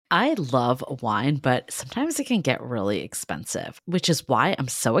I love wine, but sometimes it can get really expensive, which is why I'm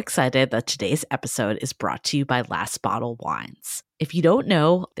so excited that today's episode is brought to you by Last Bottle Wines. If you don't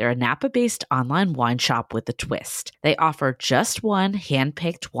know, they're a Napa-based online wine shop with a twist. They offer just one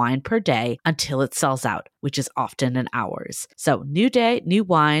hand-picked wine per day until it sells out, which is often in hours. So new day, new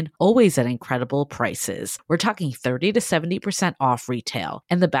wine, always at incredible prices. We're talking 30 to 70% off retail.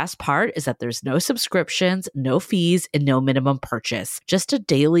 And the best part is that there's no subscriptions, no fees, and no minimum purchase. Just a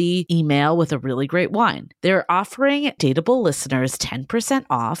daily email with a really great wine. They're offering Dateable listeners 10%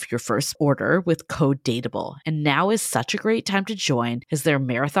 off your first order with code Dateable. And now is such a great time to join as their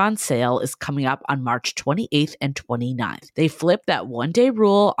marathon sale is coming up on March 28th and 29th. They flip that one-day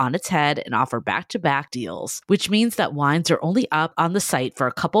rule on its head and offer back-to-back deals, which means that wines are only up on the site for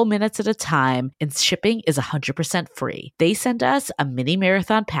a couple minutes at a time and shipping is 100% free. They sent us a mini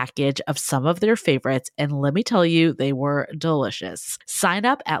marathon package of some of their favorites, and let me tell you, they were delicious. Sign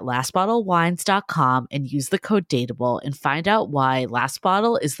up at lastbottlewines.com and use the code Dateable and find out why Last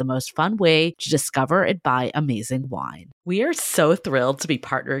Bottle is the most fun way to discover and buy amazing wine. We are so thrilled to be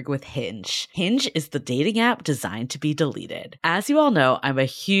partnering with Hinge. Hinge is the dating app designed to be deleted. As you all know, I'm a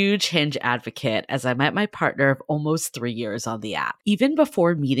huge Hinge advocate as I met my partner of almost 3 years on the app. Even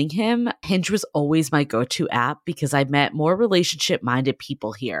before meeting him, Hinge was always my go-to app because I met more relationship-minded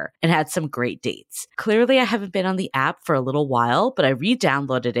people here and had some great dates. Clearly, I haven't been on the app for a little while, but I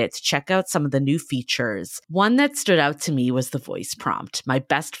re-downloaded it to check out some of the new features. One that stood out to me was the voice prompt, my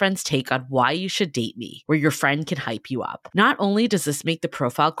best friend's take on why you should date me, where your friend can hype you up. Not only does this make the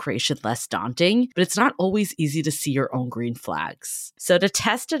profile creation less daunting, but it's not always easy to see your own green flags. So to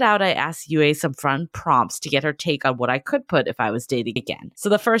test it out, I asked Yue some fun prompts to get her take on what I could put if I was dating again. So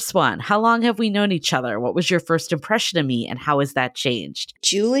the first one, how long have we known each other? What was your first impression of me and how has that changed?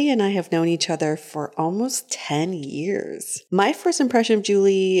 Julie and I have known each other for almost 10 years. My first impression of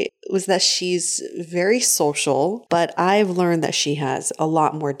Julie was that she's very social, but I've learned that she has a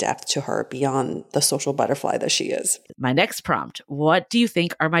lot more depth to her beyond the social butterfly that she is. My next prompt, what do you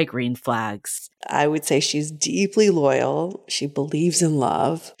think are my green flags? I would say she's deeply loyal. She believes in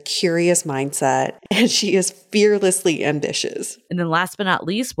love, curious mindset, and she is fearlessly ambitious. And then last but not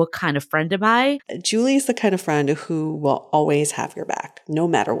least, what kind of friend am I? Julie is the kind of friend who will always have your back, no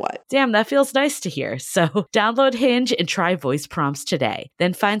matter what. Damn, that feels nice to hear. So download Hinge and try voice prompts today.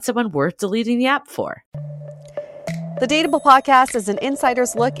 Then find someone worth deleting the app for. The Dateable podcast is an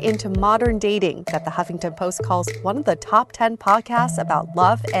insider's look into modern dating that the Huffington Post calls one of the top 10 podcasts about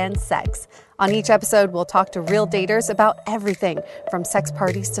love and sex. On each episode, we'll talk to real daters about everything from sex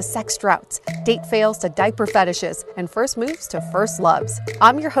parties to sex droughts, date fails to diaper fetishes, and first moves to first loves.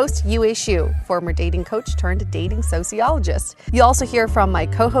 I'm your host, Yue Xu, former dating coach turned dating sociologist. You'll also hear from my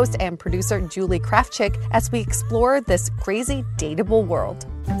co-host and producer, Julie Krafchick, as we explore this crazy dateable world.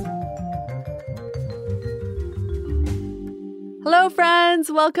 Hello,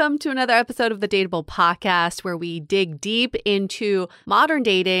 friends. Welcome to another episode of the Dateable podcast, where we dig deep into modern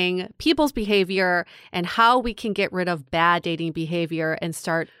dating, people's behavior, and how we can get rid of bad dating behavior and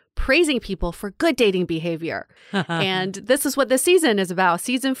start praising people for good dating behavior. And this is what this season is about.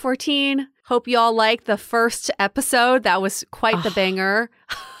 Season 14. Hope you all liked the first episode. That was quite the banger.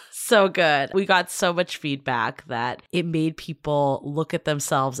 So good. We got so much feedback that it made people look at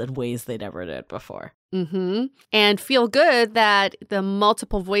themselves in ways they never did before. Mm-hmm. And feel good that the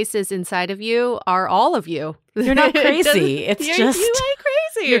multiple voices inside of you are all of you. You're not crazy. It's just you ain't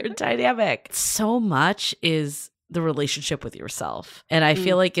crazy. You're dynamic. So much is the relationship with yourself. And I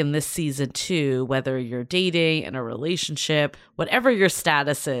feel like in this season too, whether you're dating, in a relationship, whatever your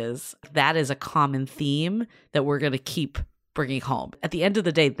status is, that is a common theme that we're going to keep bringing home. At the end of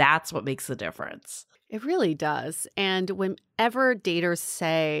the day, that's what makes the difference. It really does. And whenever daters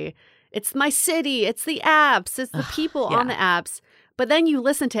say, it's my city, it's the apps, it's the people on the apps, but then you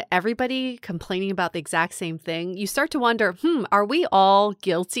listen to everybody complaining about the exact same thing, you start to wonder, are we all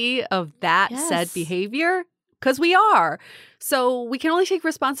guilty of that said behavior? Because we are. So we can only take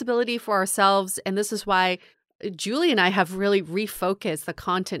responsibility for ourselves. And this is why Julie and I have really refocused the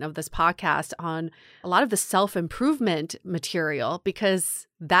content of this podcast on a lot of the self-improvement material, because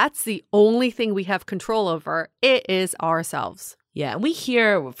that's the only thing we have control over. It is ourselves. Yeah, and we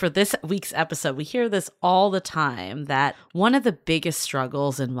hear, for this week's episode, we hear this all the time, that one of the biggest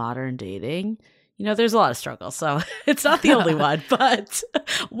struggles in modern dating, you know, there's a lot of struggles, so it's not the only one, but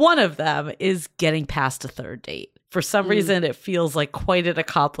one of them is getting past a third date. For some reason, it feels like quite an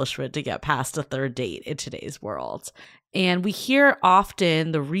accomplishment to get past a third date in today's world. And we hear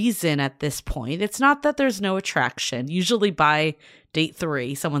often the reason at this point, it's not that there's no attraction. Usually by date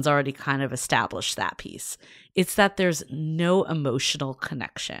 3, someone's already kind of established that piece. It's that there's no emotional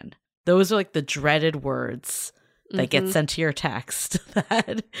connection. Those are like the dreaded words that get sent to your text,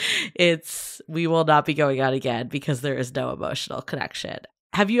 that we will not be going out again because there is no emotional connection.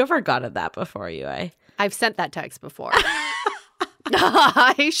 Have you ever gotten that before, Yue? I've sent that text before.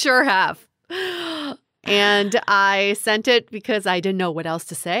 I sure have. And I sent it because I didn't know what else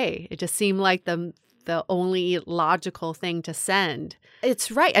to say. It just seemed like the only logical thing to send.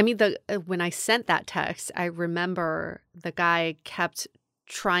 It's right. I mean, when I sent that text, I remember the guy kept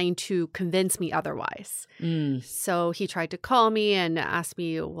trying to convince me otherwise. So he tried to call me and ask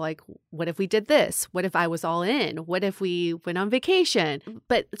me, like, what if we did this? What if I was all in? What if we went on vacation?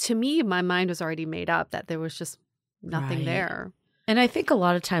 But to me, my mind was already made up that there was just nothing there. And I think a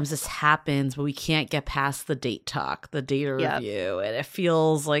lot of times this happens when we can't get past the date talk, the Daterview, and it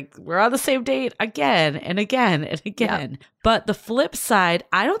feels like we're on the same date again and again and again. But the flip side,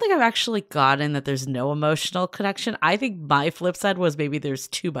 I don't think I've actually gotten that there's no emotional connection. I think my flip side was maybe there's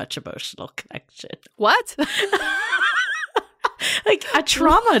too much emotional connection. What? Like a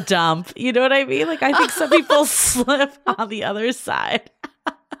trauma dump, you know what I mean? Like I think some people slip on the other side.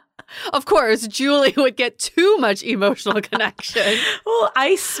 Of course, Julie would get too much emotional connection. Well,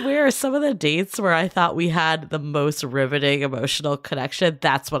 I swear some of the dates where I thought we had the most riveting emotional connection,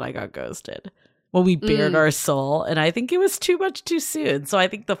 that's when I got ghosted. When we bared our soul. And I think it was too much too soon. So I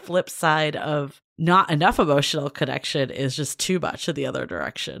think the flip side of not enough emotional connection is just too much in the other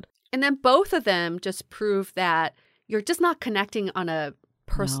direction. And then both of them just prove that you're just not connecting on a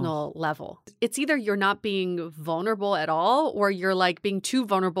personal level. It's either you're not being vulnerable at all or you're like being too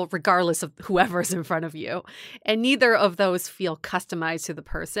vulnerable regardless of whoever's in front of you. And neither of those feel customized to the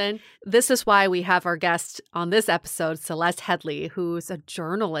person. This is why we have our guest on this episode, Celeste Headlee, who's a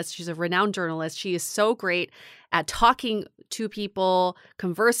journalist. She's a renowned journalist. She is so great at talking to people,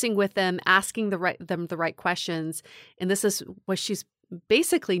 conversing with them, asking them the right questions. And this is what she's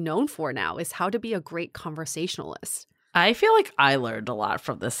basically known for now, is how to be a great conversationalist. I feel like I learned a lot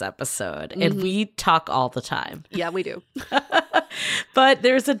from this episode, and we talk all the time. Yeah, we do. But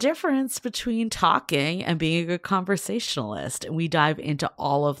there's a difference between talking and being a good conversationalist, and we dive into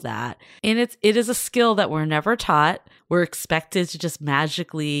all of that. And it is a skill that we're never taught. We're expected to just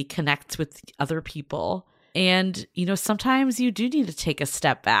magically connect with other people. And, you know, sometimes you do need to take a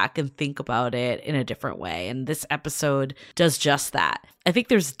step back and think about it in a different way. And this episode does just that. I think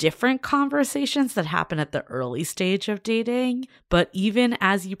there's different conversations that happen at the early stage of dating, but even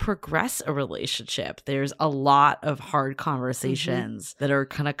as you progress a relationship, there's a lot of hard conversations that are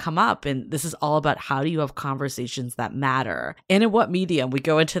going to come up. And this is all about how do you have conversations that matter and in what medium. We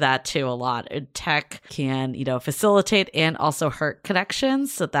go into that too a lot. And tech can, you know, facilitate and also hurt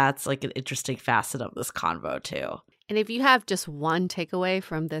connections. So that's like an interesting facet of this convo too. And if you have just one takeaway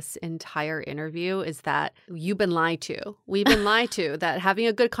from this entire interview is that you've been lied to. We've been lied to that having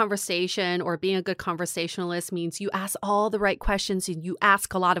a good conversation or being a good conversationalist means you ask all the right questions and you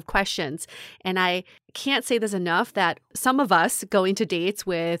ask a lot of questions. And I can't say this enough that some of us go into dates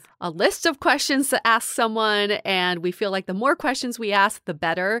with a list of questions to ask someone and we feel like the more questions we ask, the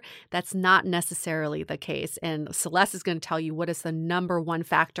better. That's not necessarily the case. And Celeste is going to tell you what is the number one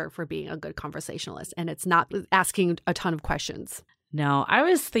factor for being a good conversationalist. And it's not asking a ton of questions. No, I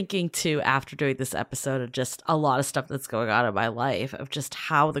was thinking too, after doing this episode, of just a lot of stuff that's going on in my life, of just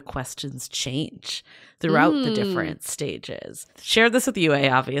how the questions change throughout the different stages. Shared this with UA,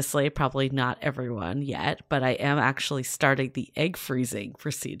 obviously, probably not everyone yet, but I am actually starting the egg freezing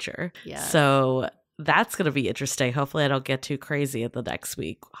procedure. Yes. So that's going to be interesting. Hopefully I don't get too crazy in the next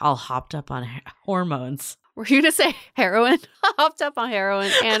week. All hopped up on hormones. Were you going to say heroin? Hopped up on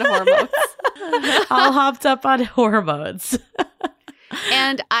heroin and hormones. All hopped up on hormones.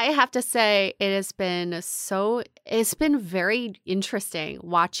 And I have to say, it's been very interesting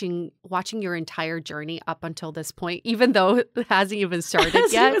watching your entire journey up until this point, even though it hasn't even started yet.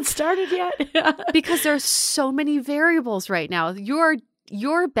 It hasn't even started yet. Because there's so many variables right now.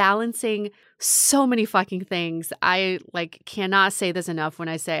 You're balancing so many fucking things. I cannot say this enough when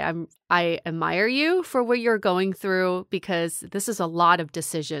I say I admire you for what you're going through, because this is a lot of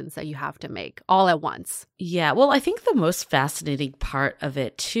decisions that you have to make all at once. Yeah. Well, I think the most fascinating part of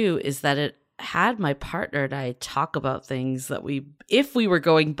it too is that it had my partner and I talk about things that if we were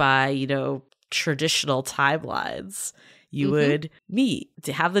going by, you know, traditional timelines, you would meet,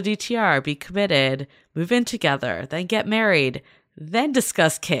 to have the DTR, be committed, move in together, then get married, then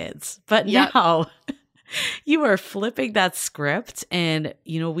discuss kids. But now You are flipping that script. And,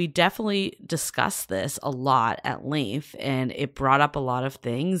 we definitely discussed this a lot at length, and it brought up a lot of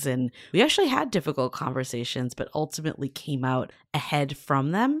things. And we actually had difficult conversations, but ultimately came out ahead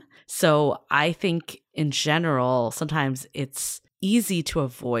from them. So I think in general, sometimes it's easy to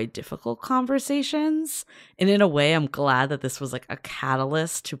avoid difficult conversations. And in a way, I'm glad that this was like a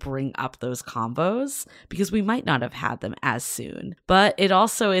catalyst to bring up those combos, because we might not have had them as soon. But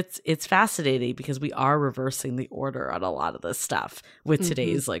it's fascinating because we are reversing the order on a lot of this stuff with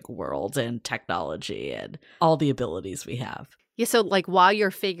today's like world and technology and all the abilities we have. Yeah, so like while you're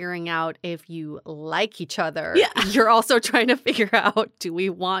figuring out if you like each other, you're also trying to figure out, do we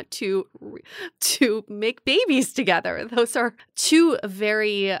want to make babies together? Those are two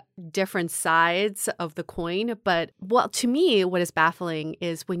very different sides of the coin. But to me, what is baffling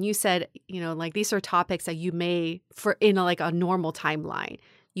is when you said, like these are topics that you may, for in a normal timeline,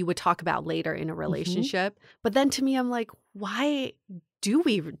 you would talk about later in a relationship. But then to me, I'm like, why do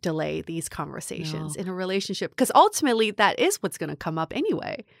we delay these conversations in a relationship? Because ultimately, that is what's going to come up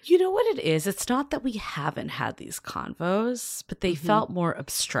anyway. You know what it is? It's not that we haven't had these convos, but they felt more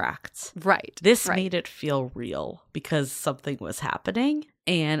abstract. Right. This made it feel real because something was happening.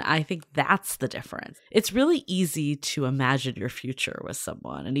 And I think that's the difference. It's really easy to imagine your future with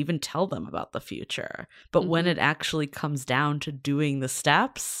someone and even tell them about the future. But when it actually comes down to doing the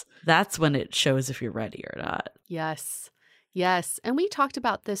steps, that's when it shows if you're ready or not. Yes. And we talked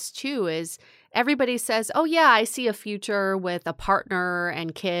about this too, is everybody says, oh yeah, I see a future with a partner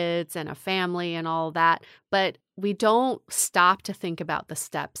and kids and a family and all that. But we don't stop to think about the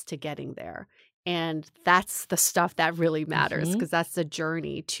steps to getting there. And that's the stuff that really matters, because that's the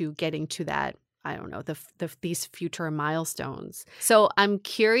journey to getting to that, I don't know, these future milestones. So I'm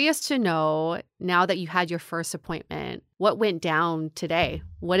curious to know, now that you had your first appointment, what went down today?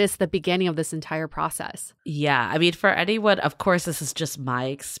 What is the beginning of this entire process? Yeah, I mean, for anyone, of course, this is just my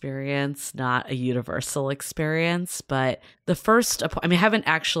experience, not a universal experience. But the first, I haven't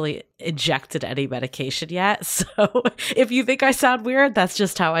actually injected any medication yet. So if you think I sound weird, that's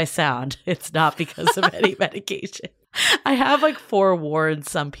just how I sound. It's not because of any medication. I have forewarned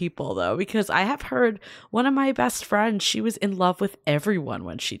some people though, because I have heard one of my best friends, she was in love with everyone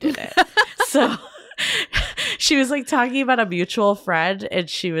when she did it. So she was talking about a mutual friend, and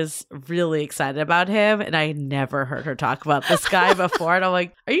she was really excited about him. And I never heard her talk about this guy before. And I'm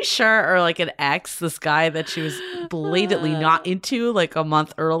like, are you sure? Or an ex, this guy that she was blatantly not into a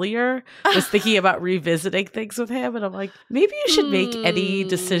month earlier, was thinking about revisiting things with him. And I'm like, maybe you should make any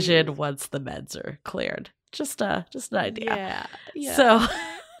decision once the meds are cleared. Just an idea. Yeah. So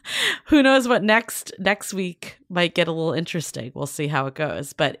who knows what next week might get a little interesting. We'll see how it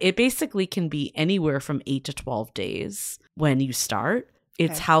goes. But it basically can be anywhere from 8 to 12 days when you start.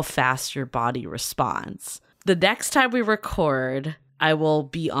 It's how fast your body responds. The next time we record, I will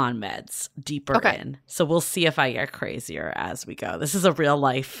be on meds deeper in. So we'll see if I get crazier as we go. This is a real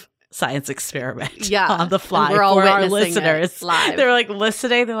life science experiment on the fly we're all for our witnessing listeners. Live. They're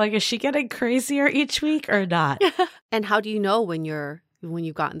listening. They're like, is she getting crazier each week or not? And how do you know when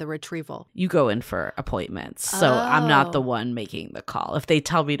you've gotten the retrieval? You go in for appointments. So I'm not the one making the call. If they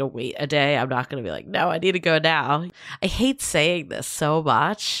tell me to wait a day, I'm not going to be like, no, I need to go now. I hate saying this so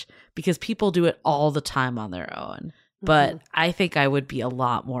much because people do it all the time on their own. But I think I would be a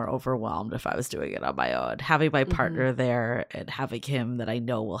lot more overwhelmed if I was doing it on my own. Having my partner there and having him that I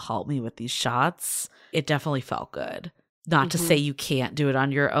know will help me with these shots, it definitely felt good. Not to say you can't do it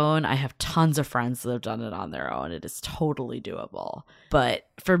on your own. I have tons of friends that have done it on their own. It is totally doable. But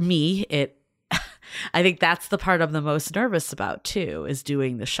for me, I think that's the part I'm the most nervous about too, is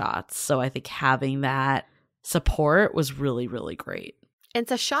doing the shots. So I think having that support was really, really great. And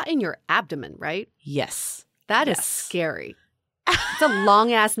it's a shot in your abdomen, right? Yes. That is scary. It's a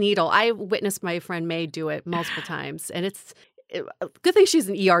long ass needle. I witnessed my friend May do it multiple times, and good thing she's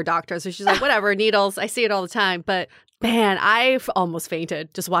an ER doctor, so she's like, whatever, needles. I see it all the time. But man, I've almost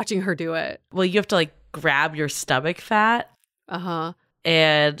fainted just watching her do it. Well, you have to grab your stomach fat.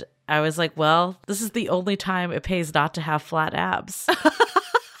 And I was like, well, this is the only time it pays not to have flat abs.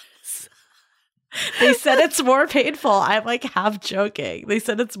 They said it's more painful. I'm half joking. They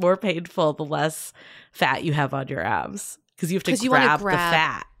said it's more painful the less fat you have on your abs, because you have to grab the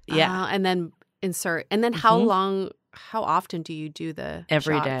fat. Yeah. And then insert. And then how often do you do the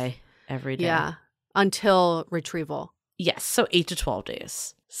Every shots? day. Every day. Yeah. Until retrieval. Yes. So 8 to 12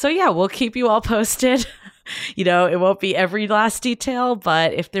 days. So yeah, we'll keep you all posted. It won't be every last detail,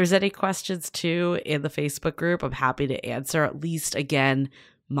 but if there's any questions too in the Facebook group, I'm happy to answer. At least, again,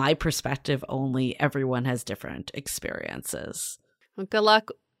 my perspective only. Everyone has different experiences. Well, good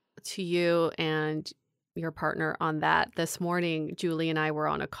luck to you, and your partner on that. This morning, Julie and I were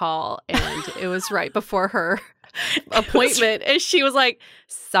on a call, and it was right before her appointment. And she was like,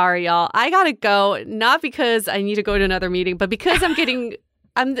 sorry, y'all, I got to go. Not because I need to go to another meeting, but because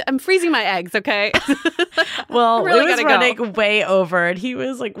I'm freezing my eggs, okay? Well, really it was running way over, and he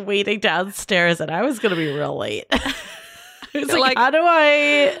was like waiting downstairs, and I was going to be real late. I was like, how do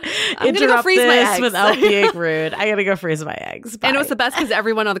I interrupt this without being rude? I got to go freeze my eggs. Bye. And it was the best because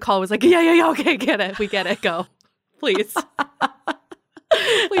everyone on the call was like, yeah, okay, get it. We get it. Go. Please.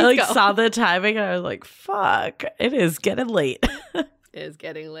 I go. Saw the timing, and I was like, fuck, it is getting late. Is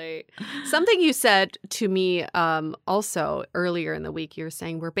getting late. Something you said to me also earlier in the week, you were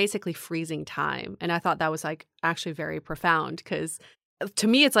saying we're basically freezing time. And I thought that was like actually very profound because to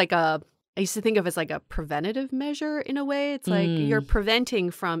me, it's like I used to think of it as like a preventative measure in a way. It's like you're preventing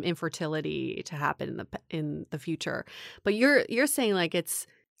from infertility to happen in the future. But you're saying like it's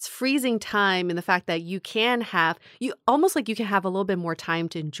freezing time in the fact that you can have almost like you can have a little bit more time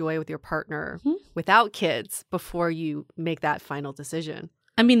to enjoy with your partner without kids before you make that final decision.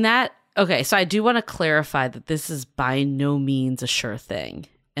 I mean okay, so I do want to clarify that this is by no means a sure thing.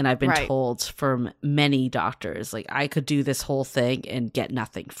 And I've been told from many doctors, like I could do this whole thing and get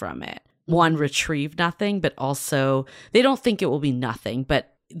nothing from it. One, retrieve nothing, but also they don't think it will be nothing,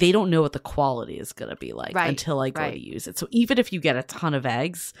 but they don't know what the quality is going to be like until I go to use it. So even if you get a ton of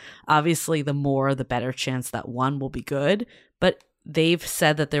eggs, obviously the more, the better chance that one will be good. But they've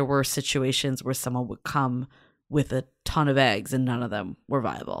said that there were situations where someone would come with a ton of eggs and none of them were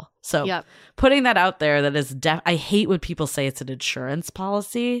viable. So putting that out there, that is I hate when people say it's an insurance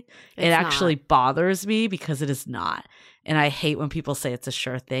policy. It actually bothers me because it is not. And I hate when people say it's a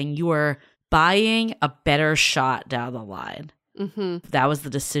sure thing. You are buying a better shot down the line. That was the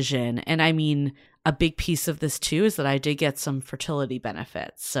decision. And I mean, a big piece of this too is that I did get some fertility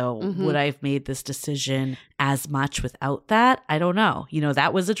benefits. So would I have made this decision as much without that? I don't know.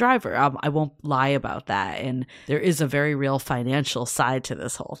 That was a driver. I won't lie about that. And there is a very real financial side to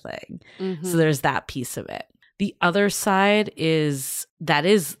this whole thing. So there's that piece of it. The other side is that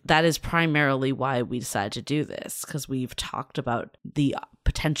is primarily why we decided to do this, because we've talked about the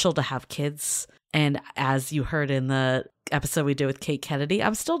potential to have kids. And as you heard in the episode we did with Kate Kennedy,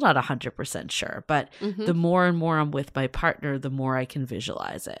 I'm still not 100% sure. But the more and more I'm with my partner, the more I can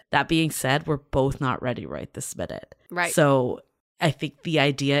visualize it. That being said, we're both not ready right this minute. Right. So I think the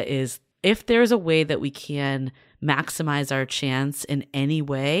idea is if there's a way that we can maximize our chance in any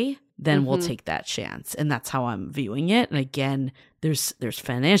way, then we'll take that chance. And that's how I'm viewing it. And again, there's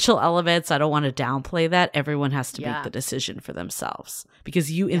financial elements. I don't want to downplay that. Everyone has to make the decision for themselves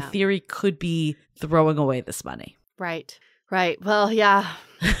because you, in theory, could be throwing away this money. Right. Well, yeah.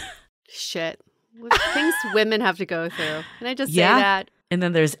 Shit. Things women have to go through. Can I just say that? And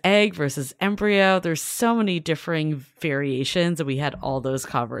then there's egg versus embryo. There's so many differing variations. And we had all those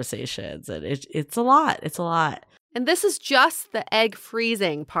conversations. And it's a lot. It's a lot. And this is just the egg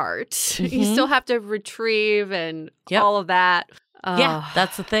freezing part. You still have to retrieve and all of that. Yeah,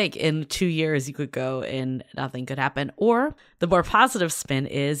 that's the thing. In 2 years, you could go and nothing could happen. Or the more positive spin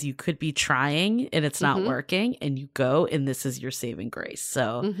is you could be trying and it's not working and you go and this is your saving grace.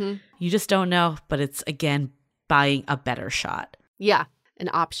 So you just don't know. But it's, again, buying a better shot. Yeah, an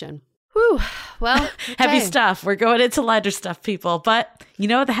option. Whew. Well, okay. Heavy stuff. We're going into lighter stuff, people. But,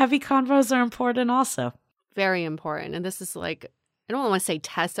 the heavy convos are important also. Very important. And this is like, I don't want to say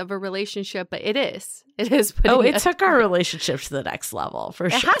test of a relationship, but it is. It is. It took our relationship to the next level, for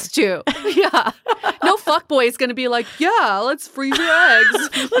sure. It has to. Yeah. No fuckboy is going to be like, yeah, let's freeze your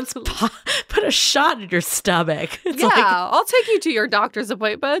eggs. Let's put a shot in your stomach. It's I'll take you to your doctor's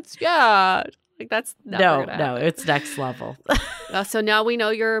appointments. Yeah. Like that's no, it's next level. So now we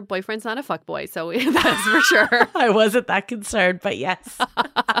know your boyfriend's not a fuckboy. So that's for sure. I wasn't that concerned, but yes.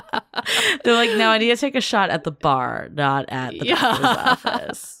 They're like, no, I need to take a shot at the bar, not at the doctor's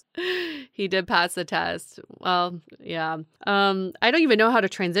office. He did pass the test. Well, yeah. I don't even know how to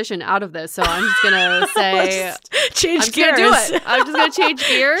transition out of this, so I'm just gonna say change gears. Do it. I'm just gonna change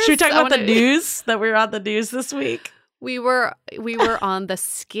gears. Should we talk about the news that we were on the news this week? We were on the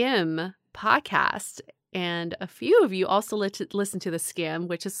Skim podcast, and a few of you also listen to the Skim,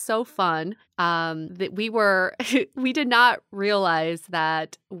 which is so fun. That we did not realize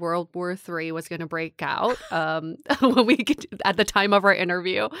that World War III was going to break out when at the time of our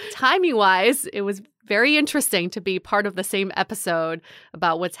interview. Timing wise, it was very interesting to be part of the same episode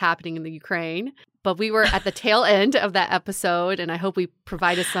about what's happening in the Ukraine. But we were at the tail end of that episode, and I hope we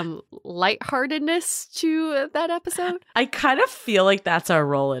provided some lightheartedness to that episode. I kind of feel like that's our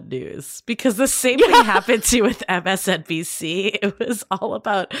role in news because the same thing happened to with MSNBC. It was all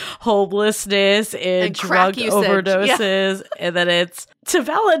about homelessness and drug overdoses. And then it's to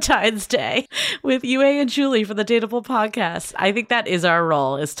Valentine's Day with Yue and Julie for the Dateable podcast. I think that is our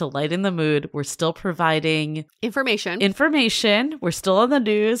role, is to lighten the mood. We're still providing information. We're still in the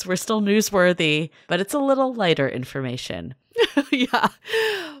news. We're still newsworthy, but it's a little lighter information. Yeah.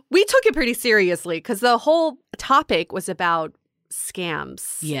 We took it pretty seriously because the whole topic was about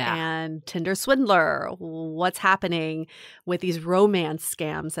scams and Tinder swindler, what's happening with these romance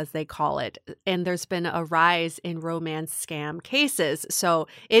scams, as they call it. And there's been a rise in romance scam cases. So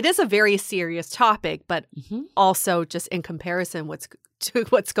it is a very serious topic, but also just in comparison to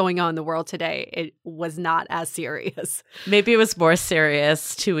what's going on in the world today, it was not as serious. Maybe it was more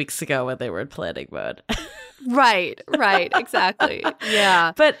serious 2 weeks ago when they were in planning mode. Right, exactly.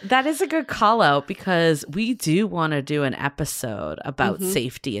 Yeah. But that is a good call out because we do want to do an episode about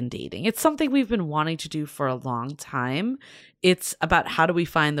safety in dating. It's something we've been wanting to do for a long time. It's about how do we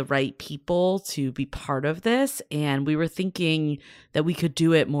find the right people to be part of this. And we were thinking that we could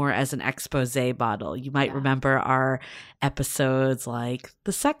do it more as an expose model. You might remember our episodes like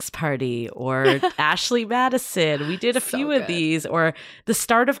The Sex Party or Ashley Madison. We did a few of these, or the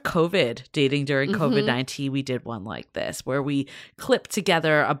start of COVID, dating during COVID-19. We did one like this where we clipped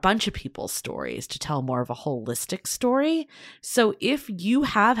together a bunch of people's stories to tell more of a holistic story. So if you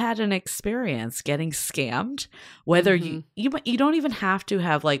have had an experience getting scammed, whether you don't even have to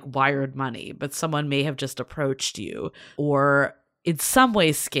have like wired money, but someone may have just approached you or in some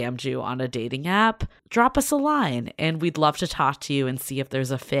way scammed you on a dating app, drop us a line and we'd love to talk to you and see if there's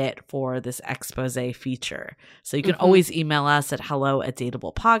a fit for this expose feature. So you can always email us at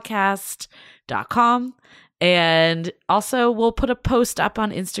hello@dateablepodcast.com. And also we'll put a post up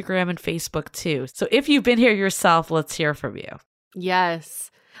on Instagram and Facebook too. So if you've been here yourself, let's hear from you.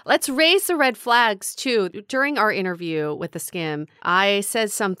 Yes. Let's raise the red flags, too. During our interview with the Skim, I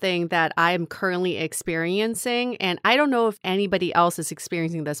said something that I am currently experiencing, and I don't know if anybody else is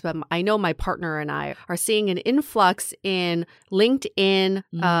experiencing this, but I know my partner and I are seeing an influx in LinkedIn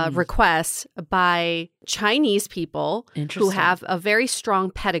requests by Chinese people who have a very strong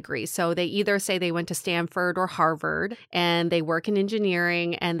pedigree. So they either say they went to Stanford or Harvard and they work in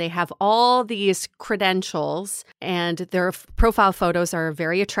engineering and they have all these credentials and their profile photos are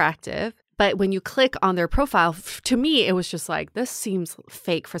very attractive. But when you click on their profile, to me, it was just like, this seems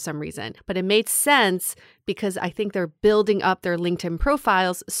fake for some reason. But it made sense because I think they're building up their LinkedIn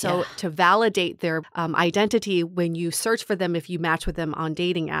profiles to validate their identity when you search for them if you match with them on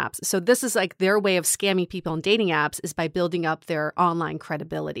dating apps. So this is like their way of scamming people on dating apps is by building up their online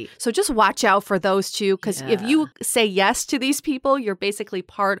credibility. So just watch out for those two because if you say yes to these people, you're basically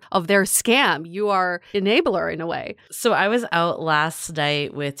part of their scam. You are enabler in a way. So I was out last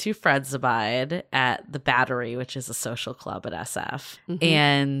night with two friends of mine at the Battery, which is a social club at SF.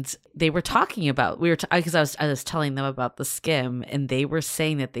 And they were talking about, because I was telling them about the Skim, and they were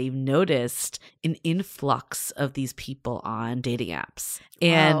saying that they've noticed an influx of these people on dating apps.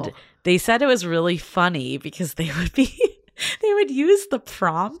 And they said it was really funny because they would use the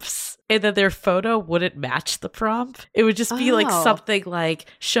prompts and then their photo wouldn't match the prompt. It would just be like something like,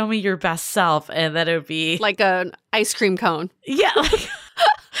 show me your best self. And then it would be like an ice cream cone. Yeah.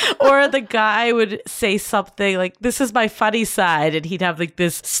 Or the guy would say something like, this is my funny side. And he'd have like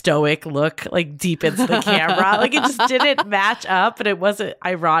this stoic look like deep into the camera. Like it just didn't match up and it wasn't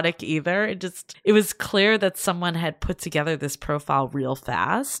ironic either. It was clear that someone had put together this profile real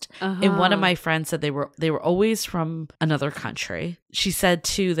fast. And one of my friends said they were always from another country. She said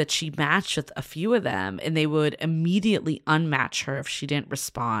too that she matched with a few of them and they would immediately unmatch her if she didn't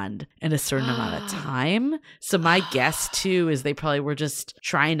respond in a certain amount of time. So my guess too is they probably were just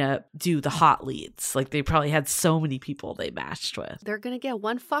trying to do the hot leads. Like they probably had so many people they matched with. They're going to get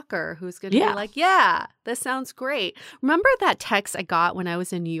one fucker who's going to be like, yeah, this sounds great. Remember that text I got when I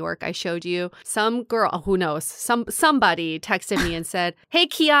was in New York? I showed you some girl, who knows, somebody texted me and said, hey,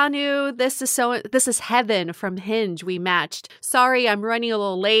 Keanu, this is Heaven from Hinge. We matched. Sorry, I'm running a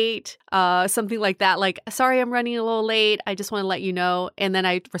little late. Something like that. Like, sorry, I'm running a little late. I just want to let you know. And then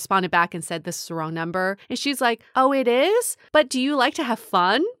I responded back and said, this is the wrong number. And she's like, oh, it is? But do you like to have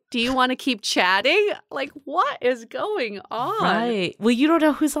fun? Do you want to keep chatting? Like, what is going on? Right. Well, you don't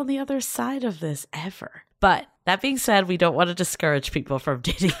know who's on the other side of this ever. But That being said, we don't want to discourage people from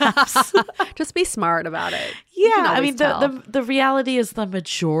dating apps. Just be smart about it. Yeah, I mean, the reality is the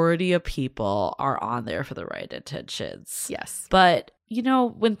majority of people are on there for the right intentions. Yes. But, you know,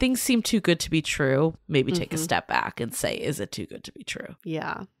 when things seem too good to be true, maybe take a step back and say, is it too good to be true?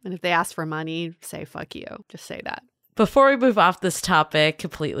 Yeah. And if they ask for money, say, fuck you. Just say that. Before we move off this topic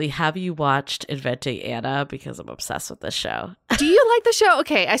completely, have you watched Inventing Anna? Because I'm obsessed with this show. Do you like the show?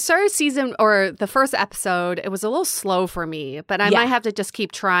 Okay, I started the first episode. It was a little slow for me, but I might have to just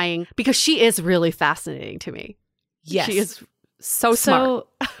keep trying because she is really fascinating to me. Yes. She is so smart. So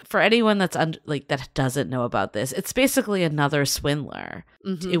for anyone that's that doesn't know about this, it's basically another swindler.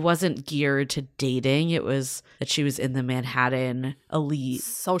 It wasn't geared to dating. It was that she was in the Manhattan elite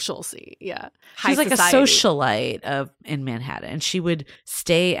social scene. Yeah. She's like society. A socialite in Manhattan. She would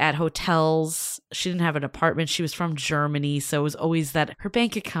stay at hotels. She didn't have an apartment. She was from Germany. So it was always that her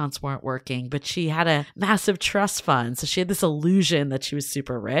bank accounts weren't working, but she had a massive trust fund. So she had this illusion that she was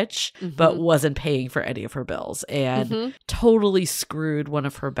super rich, but wasn't paying for any of her bills and totally screwed one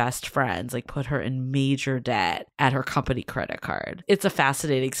of her best friends, like put her in major debt at her company credit card. It's a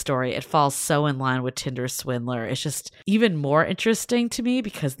fascinating story. It falls so in line with Tinder Swindler. It's just even more interesting to me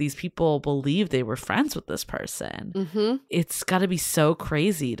because these people believe they were friends with this person. It's got to be so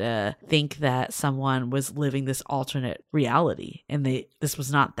crazy to think that someone was living this alternate reality and this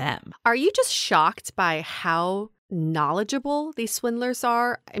was not them. Are you just shocked by how knowledgeable these swindlers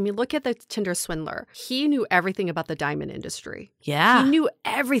are? I mean, look at the Tinder swindler. He knew everything about the diamond industry. Yeah. He knew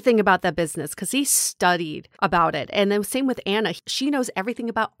everything about that business because he studied about it. And then same with Anna. She knows everything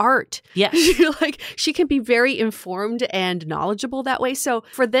about art. Yes. She can be very informed and knowledgeable that way. So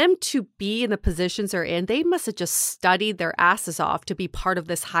for them to be in the positions they're in, they must have just studied their asses off to be part of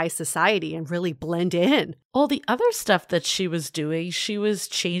this high society and really blend in. All the other stuff that she was doing, she was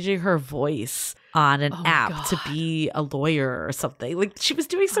changing her voice on an app to be a lawyer or something. Like she was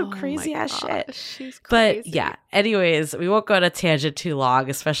doing some crazy ass shit. She's crazy. But yeah, anyways, we won't go on a tangent too long,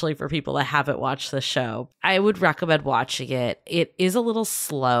 especially for people that haven't watched the show. I would recommend watching it. It is a little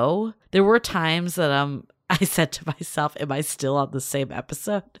slow. There were times that I said to myself, am I still on the same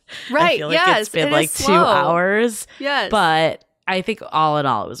episode? Right. I feel like it's been like 2 hours. Yes. But I think all in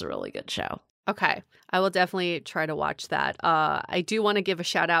all, it was a really good show. Okay. I will definitely try to watch that. I do want to give a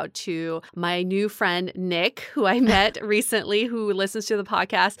shout out to my new friend, Nick, who I met recently, who listens to the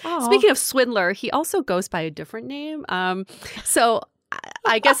podcast. Aww. Speaking of swindler, he also goes by a different name. So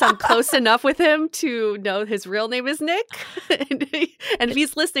I guess I'm close enough with him to know his real name is Nick. And if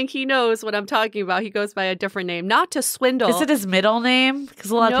he's listening, he knows what I'm talking about. He goes by a different name, not to swindle. Is it his middle name?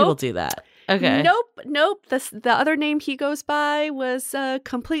 Because a lot of people do that. Okay. Nope. The other name he goes by was a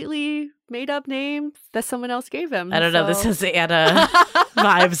completely made up name that someone else gave him. I don't know. This has Anna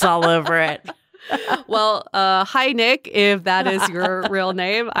vibes all over it. Well, hi, Nick, if that is your real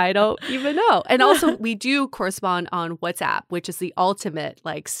name. I don't even know. And also, we do correspond on WhatsApp, which is the ultimate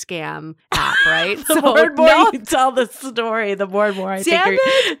like scam app, right? The more and more you tell the story, the more and more I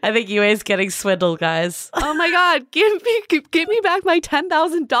think UA is getting swindled, guys. Oh my God, give me back my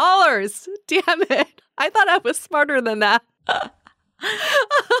 $10,000. Damn it. I thought I was smarter than that.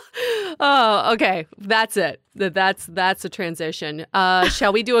 Oh, okay. That's it. That's a transition.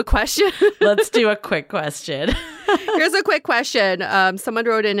 Shall we do a question? Let's do a quick question. Here's a quick question. Someone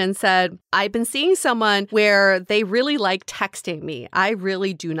wrote in and said, I've been seeing someone where they really like texting me. I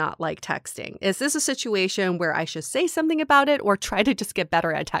really do not like texting. Is this a situation where I should say something about it or try to just get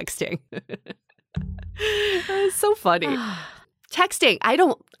better at texting? It's so funny. Texting. I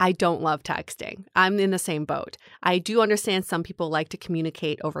don't love texting. I'm in the same boat. I do understand some people like to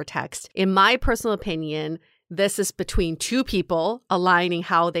communicate over text. In my personal opinion, this is between two people aligning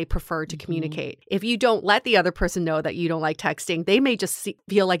how they prefer to communicate. If you don't let the other person know that you don't like texting, they may just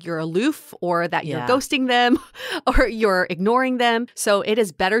feel like you're aloof or that you're ghosting them or you're ignoring them. So it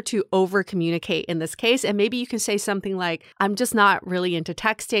is better to over communicate in this case. And maybe you can say something like, I'm just not really into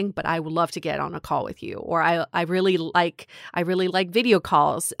texting, but I would love to get on a call with you. Or I really like video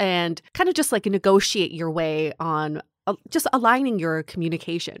calls, and kind of just like negotiate your way on just aligning your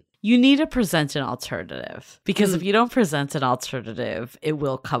communication. You need to present an alternative, because if you don't present an alternative, it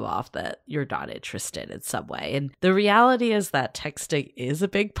will come off that you're not interested in some way. And the reality is that texting is a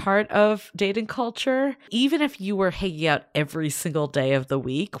big part of dating culture. Even if you were hanging out every single day of the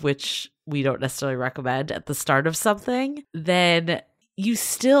week, which we don't necessarily recommend at the start of something, then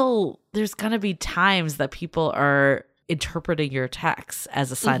there's going to be times that people are interpreting your texts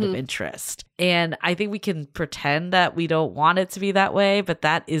as a sign of interest. And I think we can pretend that we don't want it to be that way, but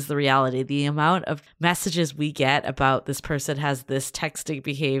that is the reality. The amount of messages we get about this person has this texting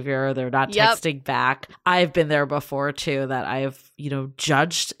behavior, they're not texting back. I've been there before too, that I've,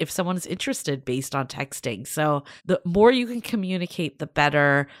 judged if someone is interested based on texting. So the more you can communicate, the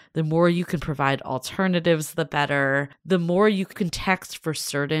better. The more you can provide alternatives, the better. The more you can text for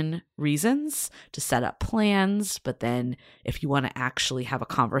certain reasons to set up plans. But then if you want to actually have a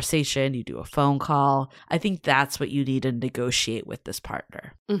conversation, you do a phone call. I think that's what you need to negotiate with this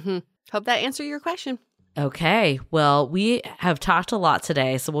partner. Mm-hmm. Hope that answered your question. Okay, well, we have talked a lot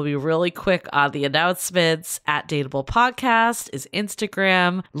today, so we'll be really quick on the announcements. At Dateable Podcast is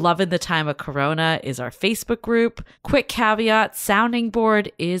Instagram. Loving the Time of Corona is our Facebook group. Quick caveat, Sounding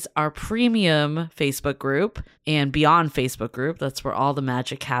Board is our premium Facebook group and beyond Facebook group. That's where all the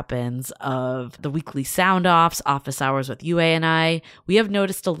magic happens of the weekly sound offs, office hours with UA and I. We have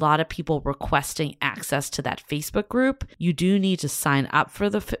noticed a lot of people requesting access to that Facebook group. You do need to sign up for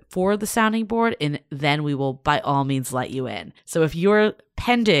the Sounding Board, and then we will by all means let you in. So if you're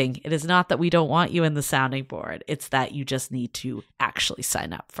pending, it is not that we don't want you in the Sounding Board. It's that you just need to actually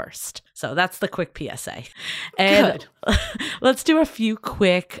sign up first. So that's the quick PSA. And let's do a few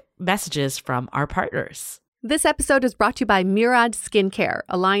quick messages from our partners. This episode is brought to you by Murad Skincare,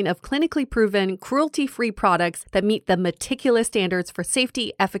 a line of clinically proven, cruelty-free products that meet the meticulous standards for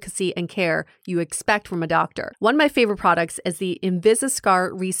safety, efficacy, and care you expect from a doctor. One of my favorite products is the Invisiscar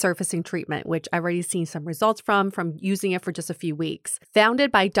Resurfacing Treatment, which I've already seen some results from using it for just a few weeks.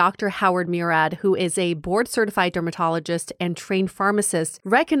 Founded by Dr. Howard Murad, who is a board-certified dermatologist and trained pharmacist,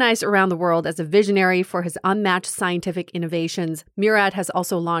 recognized around the world as a visionary for his unmatched scientific innovations, Murad has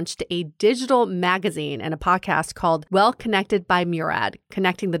also launched a digital magazine and a podcast called Well Connected by Murad,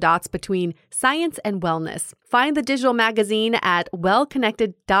 connecting the dots between science and wellness. Find the digital magazine at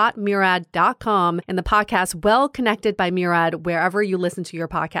wellconnected.murad.com and the podcast Well Connected by Murad wherever you listen to your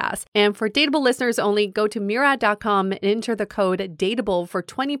podcast. And for Dateable listeners only, go to murad.com and enter the code DATEABLE for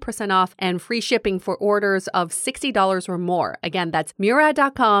 20% off and free shipping for orders of $60 or more. Again, that's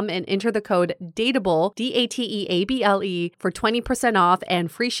murad.com and enter the code DATEABLE, DATEABLE, for 20% off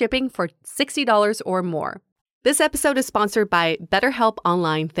and free shipping for $60 or more. This episode is sponsored by BetterHelp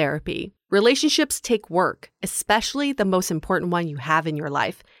Online Therapy. Relationships take work, especially the most important one you have in your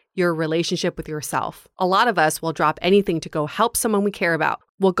life, your relationship with yourself. A lot of us will drop anything to go help someone we care about.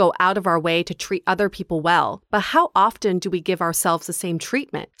 We'll go out of our way to treat other people well. But how often do we give ourselves the same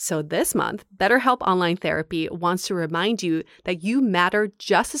treatment? So this month, BetterHelp Online Therapy wants to remind you that you matter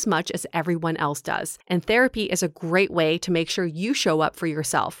just as much as everyone else does. And therapy is a great way to make sure you show up for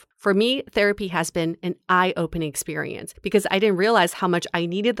yourself. For me, therapy has been an eye-opening experience because I didn't realize how much I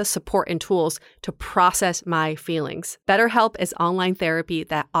needed the support and tools to process my feelings. BetterHelp is online therapy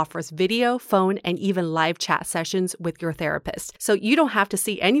that offers video, phone, and even live chat sessions with your therapist. So you don't have to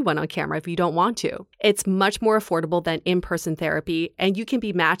see anyone on camera if you don't want to. It's much more affordable than in-person therapy, and you can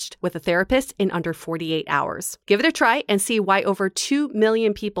be matched with a therapist in under 48 hours. Give it a try and see why over 2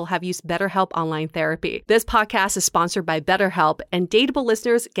 million people have used BetterHelp Online Therapy. This podcast is sponsored by BetterHelp, and Dateable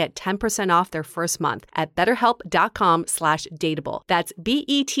listeners get 10% off their first month at betterhelp.com/dateable. That's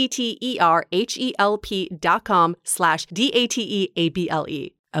BetterHelp.com/DATEABLE.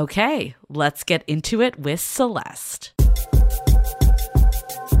 Okay, let's get into it with Celeste.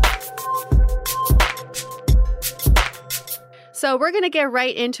 So we're going to get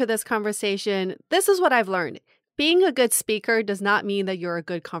right into this conversation. This is what I've learned. Being a good speaker does not mean that you're a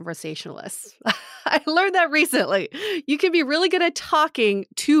good conversationalist. I learned that recently. You can be really good at talking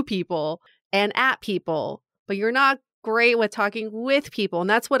to people and at people, but you're not great with talking with people. And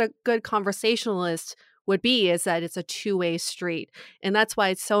that's what a good conversationalist would be, is that it's a two-way street. And that's why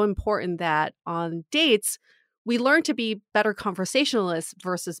it's so important that on dates, we learn to be better conversationalists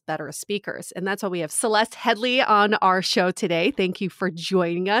versus better speakers. And that's why we have Celeste Headlee on our show today. Thank you for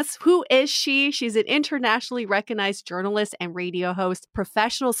joining us. Who is she? She's an internationally recognized journalist and radio host,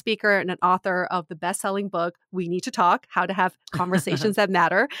 professional speaker, and an author of the best-selling book, We Need to Talk, How to Have Conversations That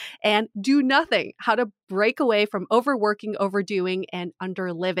Matter, and Do Nothing, How to Break Away from Overworking, Overdoing, and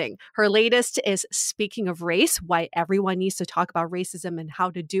Underliving. Her latest is Speaking of Race, Why Everyone Needs to Talk About Racism and How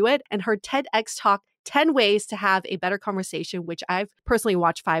to Do It, and her TEDx talk, 10 Ways to Have a Better Conversation, which I've personally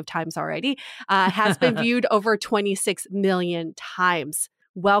watched 5 times already, has been viewed over 26 million times.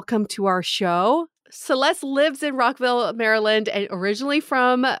 Welcome to our show. Celeste lives in Rockville, Maryland, and originally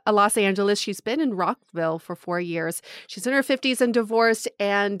from Los Angeles. She's been in Rockville for 4 years. She's in her 50s and divorced,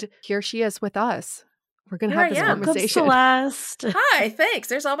 and here she is with us. We're going to Here have I this am. conversation. Welcome, Celeste. Hi, thanks.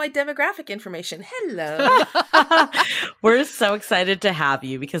 There's all my demographic information. Hello. We're so excited to have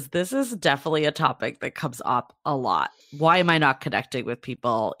you because this is definitely a topic that comes up a lot. Why am I not connecting with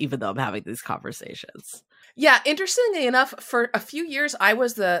people even though I'm having these conversations? Yeah, interestingly enough, for a few years, I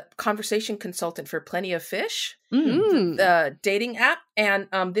was the conversation consultant for Plenty of Fish, the dating app. And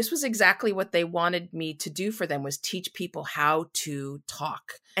this was exactly what they wanted me to do for them, was teach people how to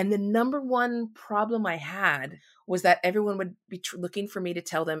talk. And the number one problem I had was that everyone would be looking for me to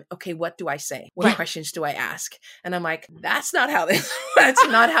tell them, okay, what do I say? What questions do I ask? And I'm like, that's not how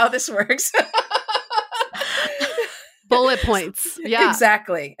this works. Bullet points. Yeah.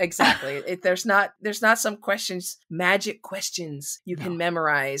 Exactly. There's not some questions, magic questions you can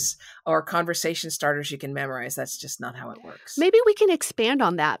memorize, or conversation starters you can memorize. That's just not how it works. Maybe we can expand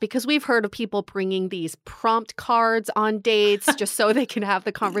on that, because we've heard of people bringing these prompt cards on dates just so they can have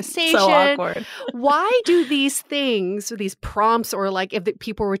the conversation. So awkward. Why do these things, these prompts, or like if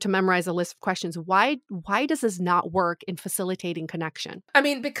people were to memorize a list of questions, why does this not work in facilitating connection? I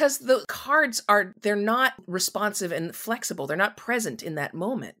mean, because the cards they're not responsive and flexible. They're not present in that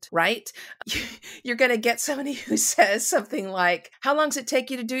moment, right? You're going to get somebody who says something like, how long does it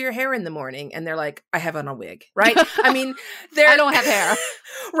take you to do your hair in the morning? And they're like, I have on a wig, right? I mean, I don't have hair.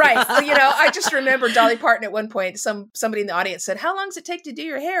 Right. I just remember Dolly Parton at one point, somebody in the audience said, how long does it take to do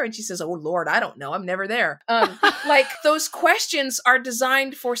your hair? And she says, oh, Lord, I don't know. I'm never there. Like, those questions are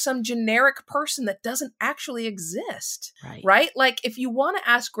designed for some generic person that doesn't actually exist, right? Like, if you want to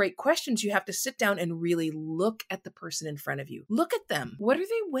ask great questions, you have to sit down and really look at the person in front of you. Look at them. What are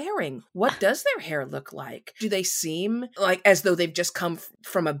they wearing? What does their hair look like? Do they seem like as though they've just come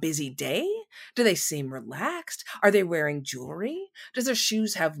from a busy day? Do they seem relaxed? Are they wearing jewelry? Does their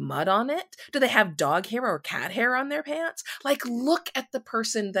shoes have mud on it? Do they have dog hair or cat hair on their pants? Like, look at the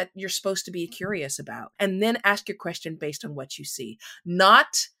person that you're supposed to be curious about, and then ask your question based on what you see.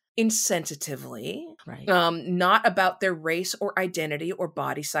 Not insensitively, not about their race or identity or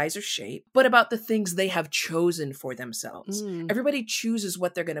body size or shape, but about the things they have chosen for themselves. Everybody chooses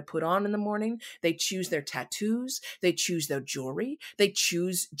what they're going to put on in the morning. They choose their tattoos. They choose their jewelry. They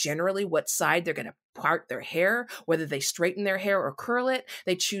choose generally what side they're going to part their hair, whether they straighten their hair or curl it.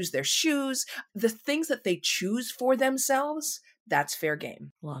 They choose their shoes. The things that they choose for themselves, that's fair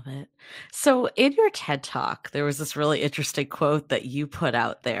game. Love it. So in your TED Talk, there was this really interesting quote that you put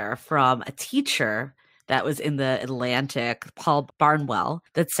out there from a teacher that was in the Atlantic, Paul Barnwell,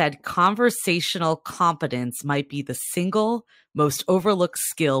 that said conversational competence might be the single most overlooked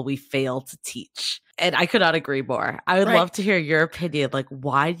skill we fail to teach. And I could not agree more. I would love to hear your opinion. Like,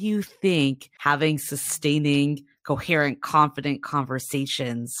 why do you think having sustaining, coherent, confident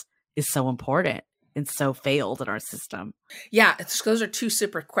conversations is so important and so failed in our system? Yeah, those are two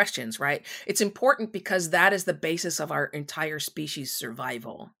separate questions, right? It's important because that is the basis of our entire species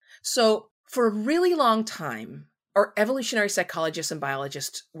survival. So for a really long time, our evolutionary psychologists and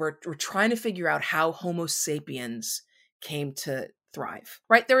biologists were trying to figure out how Homo sapiens came to thrive,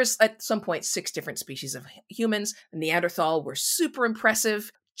 right? There was at some point 6 different species of humans. Neanderthal were super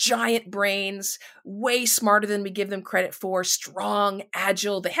impressive, giant brains, way smarter than we give them credit for, strong,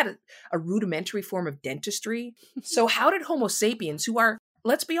 agile. They had a rudimentary form of dentistry. So how did Homo sapiens, who are,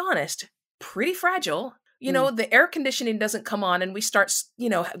 let's be honest, pretty fragile, the air conditioning doesn't come on and we start,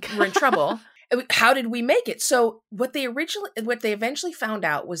 we're in trouble. How did we make it? So what they eventually found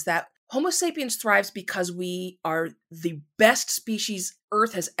out was that Homo sapiens thrives because we are the best species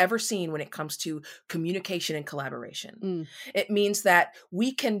Earth has ever seen when it comes to communication and collaboration. It means that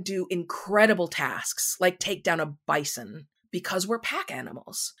we can do incredible tasks like take down a bison because we're pack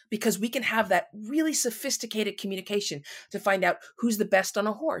animals, because we can have that really sophisticated communication to find out who's the best on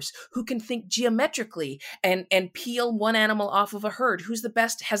a horse, who can think geometrically and peel one animal off of a herd, who's the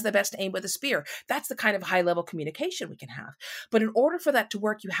best, has the best aim with a spear. That's the kind of high level communication we can have. But in order for that to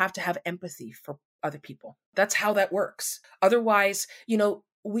work, you have to have empathy for other people. That's how that works. Otherwise,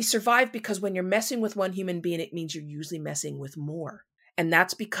 we survive because when you're messing with one human being, it means you're usually messing with more. And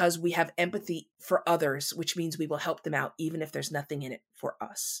that's because we have empathy for others, which means we will help them out, even if there's nothing in it for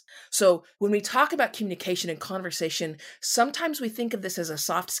us. So when we talk about communication and conversation, sometimes we think of this as a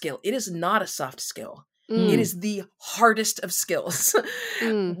soft skill. It is not a soft skill. It is the hardest of skills,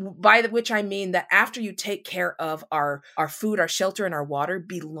 by which I mean that after you take care of our food, our shelter, and our water,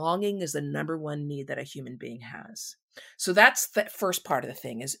 belonging is the number one need that a human being has. So that's the first part of the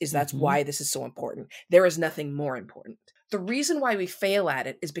thing is that's why this is so important. There is nothing more important. The reason why we fail at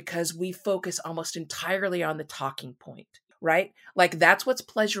it is because we focus almost entirely on the talking point. right? Like that's what's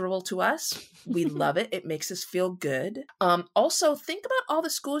pleasurable to us. We love it. It makes us feel good. Also, think about all the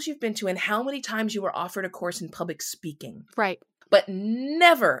schools you've been to and how many times you were offered a course in public speaking. Right. But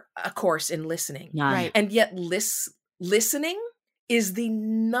never a course in listening. None. Right. And yet listening is the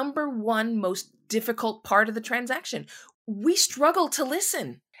number one most difficult part of the transaction. We struggle to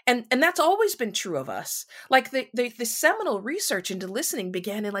listen. And that's always been true of us. Like the seminal research into listening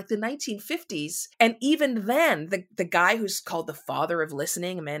began in like the 1950s. And even then, the guy who's called the father of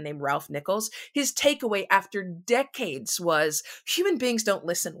listening, a man named Ralph Nichols, his takeaway after decades was human beings don't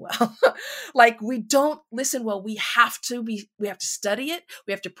listen well. Like we don't listen well. We have to study it.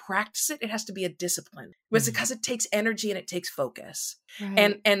 We have to practice it. It has to be a discipline. It's because it takes energy and it takes focus.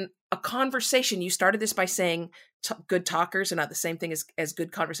 Right. And a conversation, you started this by saying good talkers are not the same thing as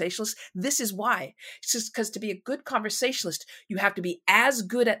good conversationalists. This is why. It's just because to be a good conversationalist, you have to be as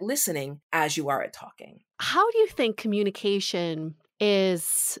good at listening as you are at talking. How do you think communication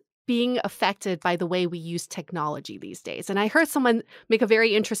is being affected by the way we use technology these days? And I heard someone make a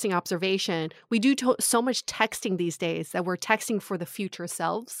very interesting observation. We do so much texting these days that we're texting for the future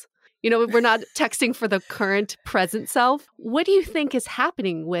selves. You know, we're not texting for the current present self. What do you think is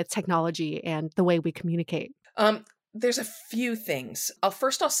happening with technology and the way we communicate? There's a few things.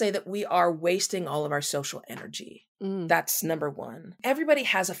 First, I'll say that we are wasting all of our social energy. That's number one. Everybody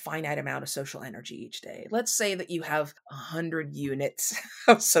has a finite amount of social energy each day. Let's say that you have 100 units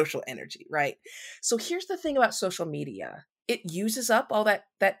of social energy, right? So here's the thing about social media. It uses up all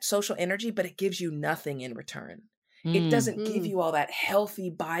that social energy, but it gives you nothing in return. It doesn't give you all that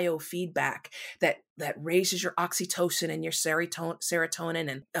healthy biofeedback that raises your oxytocin and your serotonin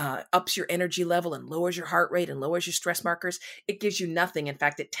and ups your energy level and lowers your heart rate and lowers your stress markers. It gives you nothing. In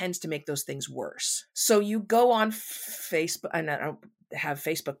fact, it tends to make those things worse. So you go on Facebook, and I don't have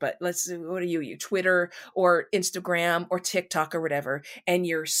Facebook, but what are you, Twitter or Instagram or TikTok or whatever, and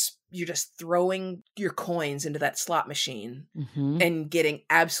you're just throwing your coins into that slot machine and getting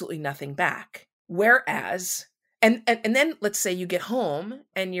absolutely nothing back. Whereas And then let's say you get home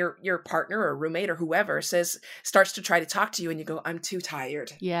and your partner or roommate or whoever starts to try to talk to you and you go, I'm too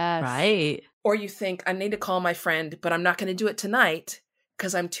tired. Yes. Right. Or you think, I need to call my friend, but I'm not going to do it tonight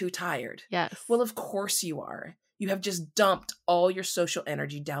because I'm too tired. Yes. Well, of course you are. You have just dumped all your social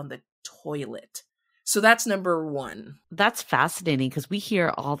energy down the toilet. So that's number one. That's fascinating because we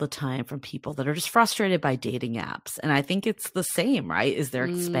hear all the time from people that are just frustrated by dating apps. And I think it's the same, right? Is they're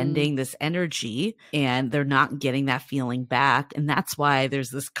expending this energy and they're not getting that feeling back. And that's why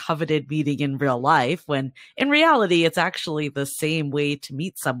there's this coveted meeting in real life when in reality, it's actually the same way to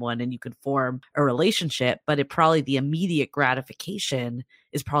meet someone and you can form a relationship, but the immediate gratification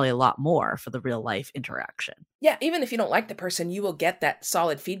is probably a lot more for the real life interaction. Yeah, even if you don't like the person, you will get that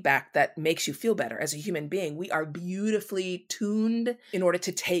solid feedback that makes you feel better as a human being. We are beautifully tuned in order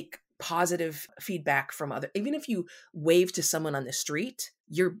to take positive feedback from others. Even if you wave to someone on the street,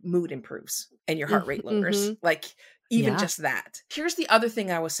 your mood improves and your heart rate lowers. Like even just that. Here's the other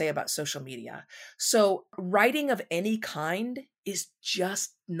thing I will say about social media. So writing of any kind is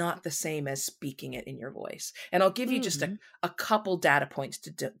just not the same as speaking it in your voice. And I'll give you just a couple data points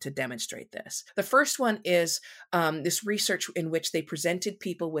to demonstrate this. The first one is this research in which they presented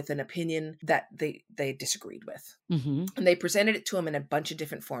people with an opinion that they disagreed with. And they presented it to them in a bunch of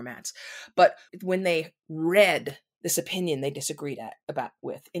different formats. But when they read this opinion they disagreed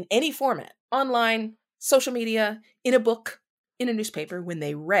with in any format, online, social media, in a book, in a newspaper, when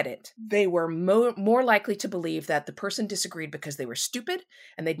they read it, they were more likely to believe that the person disagreed because they were stupid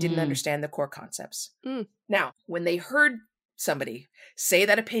and they didn't understand the core concepts. Now, when they heard somebody say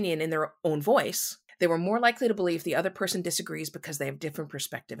that opinion in their own voice, they were more likely to believe the other person disagrees because they have different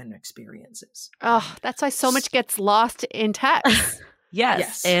perspective and experiences. Oh, that's why so much gets lost in text.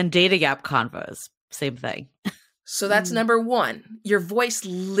 Yes. And dating app convos, same thing. So that's number one. Your voice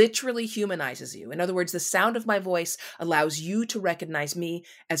literally humanizes you. In other words, the sound of my voice allows you to recognize me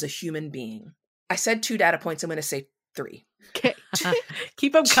as a human being. I said 2 data points. I'm going to say 3. Okay.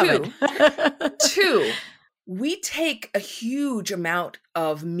 Keep them coming. 2, we take a huge amount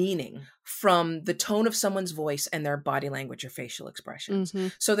of meaning from the tone of someone's voice and their body language or facial expressions.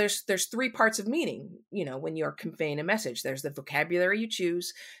 So there's 3 parts of meaning, when you're conveying a message. There's the vocabulary you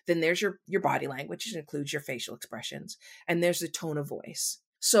choose, then there's your body language, which includes your facial expressions, and there's the tone of voice.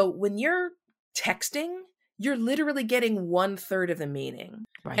 So when you're texting, you're literally getting 1/3 of the meaning.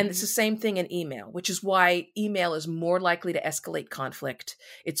 Right. And it's the same thing in email, which is why email is more likely to escalate conflict.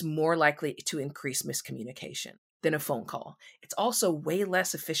 It's more likely to increase miscommunication than a phone call. It's also way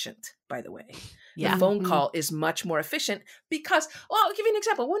less efficient, by the way. Yeah. The phone call is much more efficient because, well, I'll give you an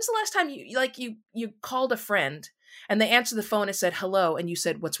example. When's the last time you called a friend and they answered the phone and said hello, and you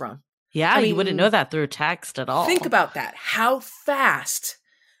said, what's wrong? Yeah, I mean, you wouldn't know that through text at all. Think about that. How fast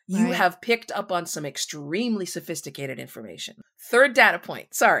you Right. have picked up on some extremely sophisticated information. Third data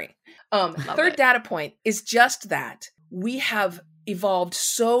point. Sorry. Third data point is just that we have evolved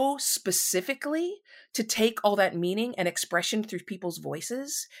so specifically to take all that meaning and expression through people's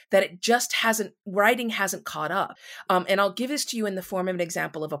voices that it just writing hasn't caught up. And I'll give this to you in the form of an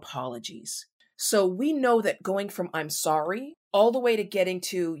example of apologies. So we know that going from I'm sorry all the way to getting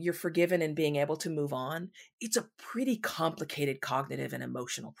to you're forgiven and being able to move on, it's a pretty complicated cognitive and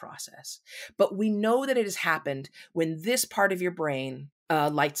emotional process. But we know that it has happened when this part of your brain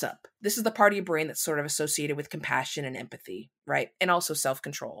lights up. This is the part of your brain that's sort of associated with compassion and empathy, right? And also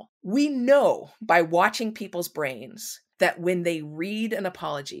self-control. We know by watching people's brains that when they read an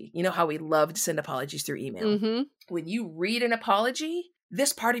apology, you know how we love to send apologies through email. Mm-hmm. When you read an apology,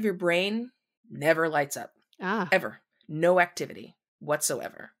 this part of your brain never lights up. Ever. No activity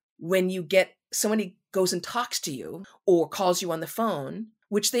whatsoever. When you get somebody goes and talks to you or calls you on the phone,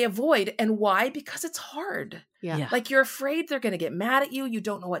 which they avoid. And why? Because it's hard. Yeah. Like you're afraid they're going to get mad at you. You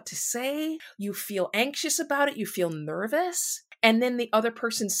don't know what to say. You feel anxious about it. You feel nervous. And then the other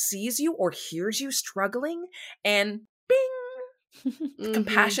person sees you or hears you struggling and bing, the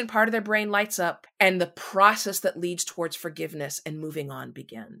compassion part of their brain lights up and the process that leads towards forgiveness and moving on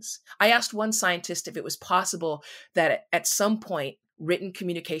begins. I asked one scientist if it was possible that at some point written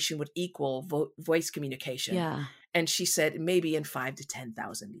communication would equal voice communication. Yeah. And she said maybe in 5 to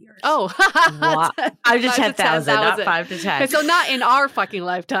 10,000 years. Oh, Wow. 5 to 10,000, not 5 to 10. So not in our fucking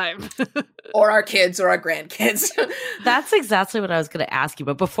lifetime. Or our kids or our grandkids. That's exactly what I was going to ask you.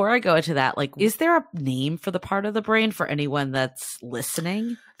 But before I go into that, like, is there a name for the part of the brain for anyone that's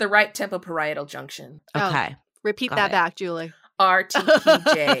listening? The right tempoparietal junction. Okay. Repeat Got that it. back, Julie.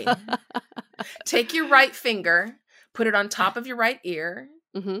 RTPJ. Take your right finger, put it on top of your right ear,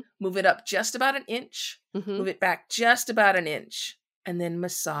 move it up just about an inch, move it back just about an inch, and then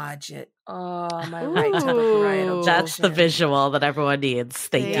massage it. Oh, my right tempoparietal junction. That's the visual that everyone needs.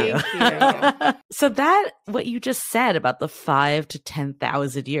 Thank you. So that, what you just said about the 5 to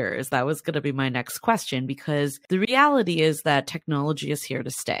 10,000 years, that was going to be my next question, because the reality is that technology is here to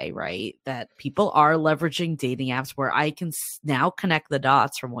stay, right? That people are leveraging dating apps where I can now connect the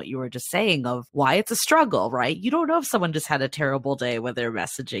dots from what you were just saying of why it's a struggle, right? You don't know if someone just had a terrible day when they're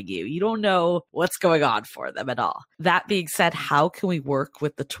messaging you. You don't know what's going on for them at all. That being said, how can we work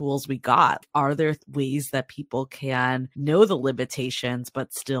with the tools we got? Are there ways that people can know the limitations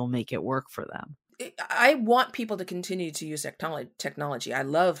but still make it work for them? I want people to continue to use technology. I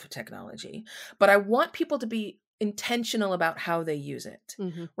love technology, but I want people to be intentional about how they use it,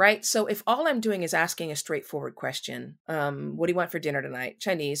 right? So if all I'm doing is asking a straightforward question, what do you want for dinner tonight?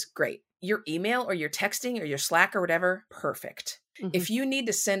 Chinese, great. Your email or your texting or your Slack or whatever, perfect. If you need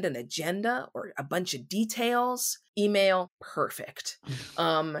to send an agenda or a bunch of details, email, perfect.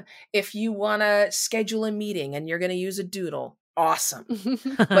 If you want to schedule a meeting and you're going to use a doodle, awesome.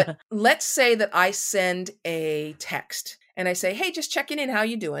 But let's say that I send a text and I say, hey, just checking in, how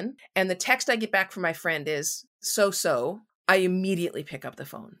you doing? And the text I get back from my friend is so-so. I immediately pick up the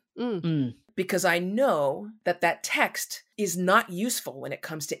phone. Because I know that that text is not useful when it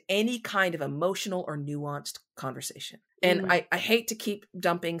comes to any kind of emotional or nuanced conversation. And I hate to keep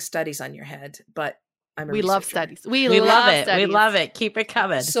dumping studies on your head, but we love studies. We love it. Studies. We love it. Keep it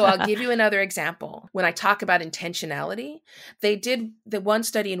coming. So I'll give you another example. When I talk about intentionality, they did the one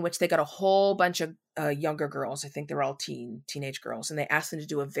study in which they got a whole bunch of younger girls. I think they're all teenage girls. And they asked them to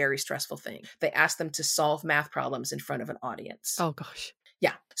do a very stressful thing. They asked them to solve math problems in front of an audience. Oh, gosh.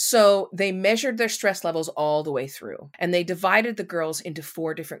 Yeah. So they measured their stress levels all the way through. And they divided the girls into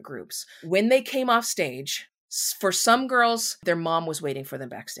 4 different groups. When they came off stage, for some girls, their mom was waiting for them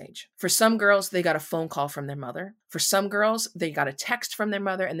backstage. For some girls, they got a phone call from their mother. For some girls, they got a text from their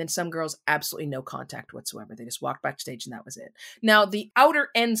mother. And then some girls, absolutely no contact whatsoever. They just walked backstage and that was it. Now, the outer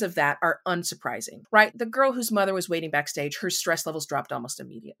ends of that are unsurprising, right? The girl whose mother was waiting backstage, her stress levels dropped almost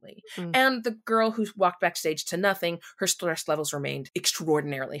immediately. And the girl who walked backstage to nothing, her stress levels remained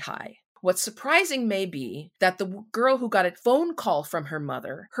extraordinarily high. What's surprising may be that the girl who got a phone call from her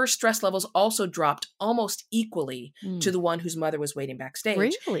mother, her stress levels also dropped almost equally to the one whose mother was waiting backstage.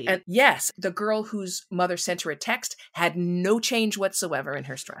 Really? And yes, the girl whose mother sent her a text had no change whatsoever in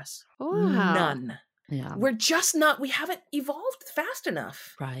her stress. Wow. None. Yeah. We haven't evolved fast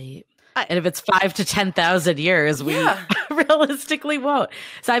enough. Right. And if it's 5 to 10,000 years, we realistically won't.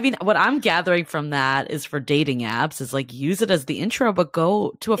 So, I mean, what I'm gathering from that is for dating apps is like use it as the intro, but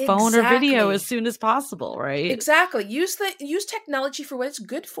go to a phone or video as soon as possible, right? Exactly. Use technology for what it's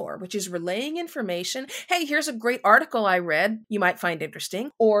good for, which is relaying information. Hey, here's a great article I read you might find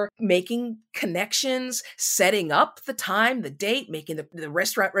interesting. Or making connections, setting up the time, the date, making the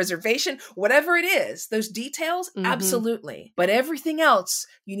restaurant reservation, whatever it is. Those details, absolutely. But everything else,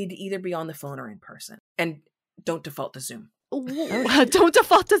 you need to either be on the phone or in person. And don't default to Zoom. Don't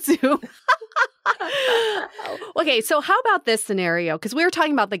default to Zoom. Okay, so how about this scenario? Because we were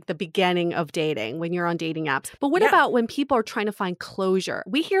talking about like the beginning of dating when you're on dating apps. But what about when people are trying to find closure?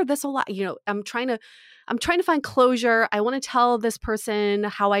 We hear this a lot. You know, I'm trying to find closure. I want to tell this person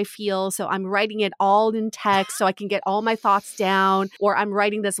how I feel. So I'm writing it all in text so I can get all my thoughts down. Or I'm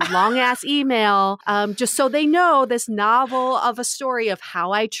writing this long ass email just so they know this novel of a story of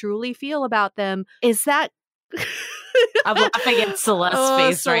how I truly feel about them. Is that... I'm laughing at Celeste's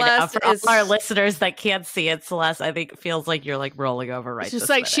face right now. For all our listeners that can't see it, Celeste, I think feels like you're like rolling over right. Just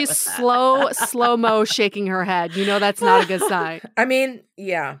like she's slow-mo shaking her head. You know that's not a good sign. I mean,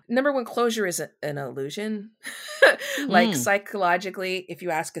 yeah. Number one, closure is an illusion. Like psychologically, if you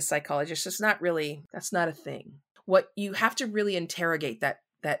ask a psychologist, that's not a thing. What you have to really interrogate that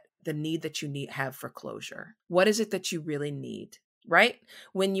the need that you have for closure. What is it that you really need? Right?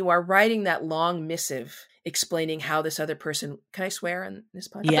 When you are writing that long missive explaining how this other person, can I swear on this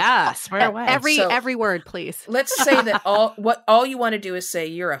podcast? Yeah, swear away. Every word, please. Let's say that all you want to do is say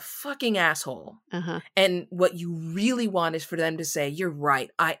you're a fucking asshole. And what you really want is for them to say, you're right,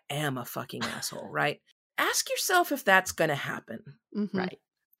 I am a fucking asshole, right? Ask yourself if that's going to happen.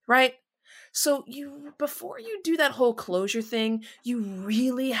 Right? So before you do that whole closure thing, you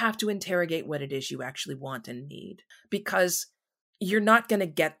really have to interrogate what it is you actually want and need, because you're not going to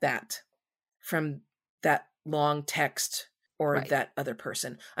get that from that long text or that other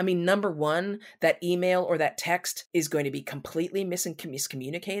person. I mean, number one, that email or that text is going to be completely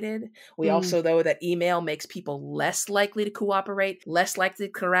miscommunicated. We also know that email makes people less likely to cooperate, less likely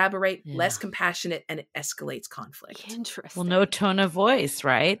to collaborate, less compassionate, and it escalates conflict. Interesting. Well, no tone of voice,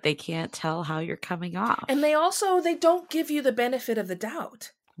 right? They can't tell how you're coming off. And they don't give you the benefit of the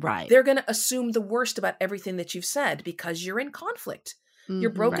doubt. Right. They're going to assume the worst about everything that you've said because you're in conflict.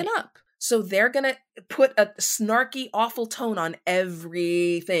 You're broken up. So they're going to put a snarky, awful tone on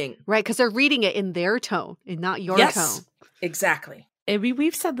everything. Right, because they're reading it in their tone and not your tone. Exactly. And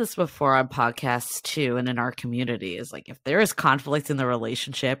we've said this before on podcasts too, and in our community, is like if there is conflict in the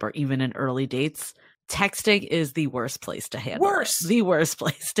relationship or even in early dates, texting is the worst place to handle it. The worst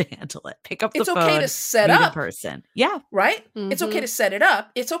place to handle it. Pick up the phone. It's okay to set up. In person. Yeah. Right? It's okay to set it up.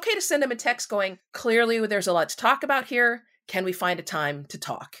 It's okay to send them a text going, clearly there's a lot to talk about here. Can we find a time to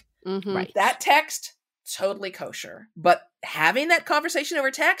talk? Right. That text, totally kosher. But having that conversation over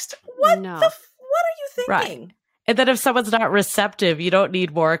text, what are you thinking? Right. And then if someone's not receptive, you don't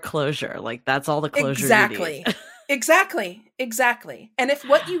need more closure. Like that's all the closure you need. Exactly. And if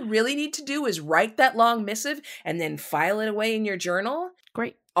what you really need to do is write that long missive and then file it away in your journal,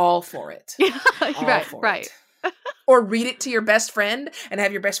 great. All for it. Right. Or read it to your best friend and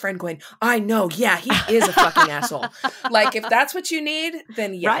have your best friend going, I know, yeah, he is a fucking asshole. Like, if that's what you need,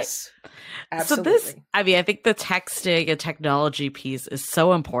 then yes. Right. Absolutely. So I think the texting and technology piece is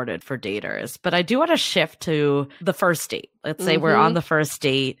so important for daters, but I do want to shift to the first date. Let's say we're on the first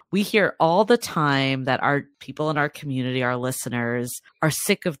date. We hear all the time that our people in our community, our listeners, are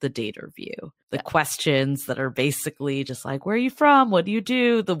sick of the Daterview. The questions that are basically just like, where are you from? What do you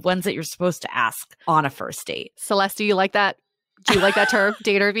do? The ones that you're supposed to ask on a first date. Celeste, do you like that? Do you like that term,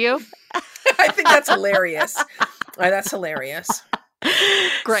 Daterview? I think that's hilarious. That's hilarious.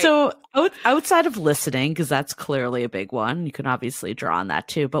 Great. So outside of listening, because that's clearly a big one, you can obviously draw on that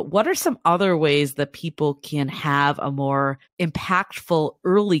too. But what are some other ways that people can have a more impactful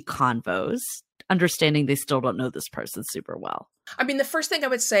early convos, understanding they still don't know this person super well? I mean, the first thing I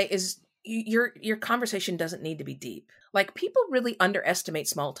would say is your conversation doesn't need to be deep. Like, people really underestimate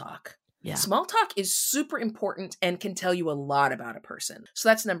small talk. Yeah. Small talk is super important and can tell you a lot about a person. So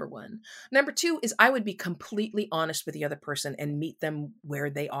that's number one. Number two is I would be completely honest with the other person and meet them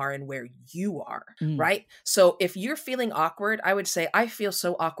where they are and where you are, right? So if you're feeling awkward, I would say, I feel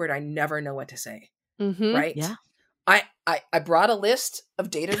so awkward, I never know what to say, right? Yeah. I brought a list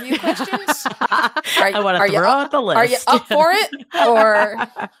of Daterview questions. I want to throw out the list. Are you up for it?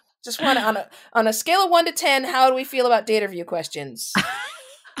 Or just want on a scale of 1 to 10, how do we feel about Daterview questions?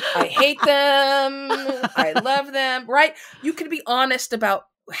 I hate them. I love them. Right? You can be honest about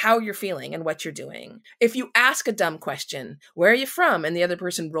how you're feeling and what you're doing. If you ask a dumb question, where are you from? And the other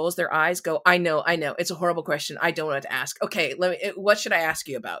person rolls their eyes, go, I know. It's a horrible question. I don't know what to ask. Okay, what should I ask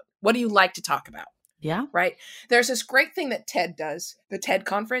you about? What do you like to talk about? Yeah. Right? There's this great thing that TED does, the TED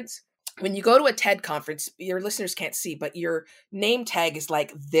conference. When you go to a TED conference, your listeners can't see, but your name tag is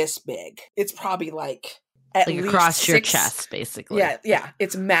like this big. It's probably like at least across your chest, basically. Yeah.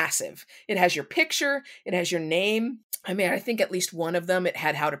 It's massive. It has your picture. It has your name. I mean, I think at least one of them, it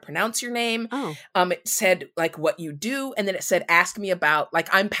had how to pronounce your name. Oh. It said like what you do. And then it said, ask me about, like,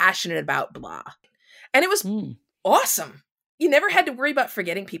 I'm passionate about blah. And it was awesome. You never had to worry about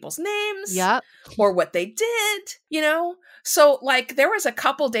forgetting people's names or what they did, you know? So like there was a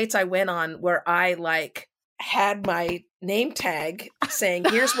couple dates I went on where I like had my name tag saying,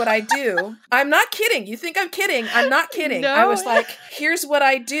 here's what I do. I'm not kidding. You think I'm kidding. I'm not kidding. No. I was like, here's what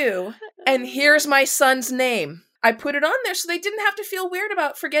I do. And here's my son's name. I put it on there so they didn't have to feel weird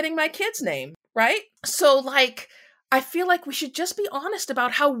about forgetting my kid's name. Right. So like, I feel like we should just be honest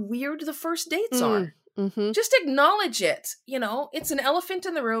about how weird the first dates are. Mm-hmm. Just acknowledge it. You know, it's an elephant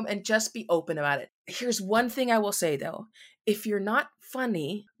in the room and just be open about it. Here's one thing I will say though. If you're not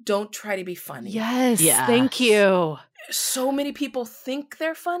funny, don't try to be funny. Yes. Thank you. So many people think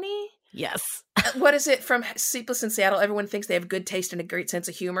they're funny. Yes. What is it from Sleepless in Seattle? Everyone thinks they have good taste and a great sense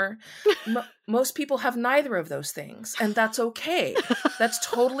of humor. Most people have neither of those things. And that's okay. That's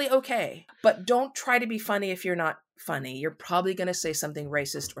totally okay. But don't try to be funny if you're not funny. You're probably going to say something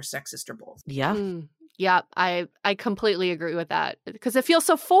racist or sexist or both. Yeah. Yeah, I completely agree with that because it feels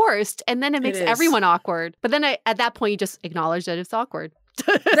so forced and then it makes everyone awkward. But then at that point, you just acknowledge that it's awkward.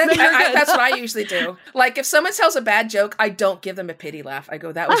 That's what I usually do. Like if someone tells a bad joke, I don't give them a pity laugh. I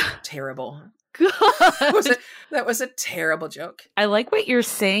go, that was terrible. That was a terrible joke. I like what you're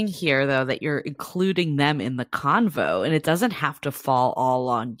saying here, though, that you're including them in the convo, and it doesn't have to fall all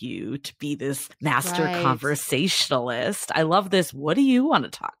on you to be this master conversationalist. I love this. What do you want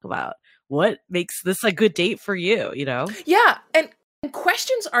to talk about? What makes this a good date for you, you know? Yeah, and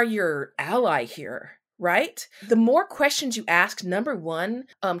questions are your ally here. Right? The more questions you ask, number one,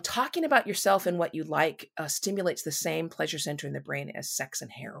 talking about yourself and what you like stimulates the same pleasure center in the brain as sex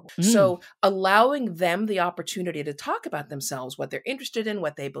and heroin. So allowing them the opportunity to talk about themselves, what they're interested in,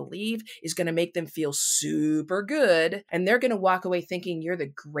 what they believe is going to make them feel super good. And they're going to walk away thinking you're the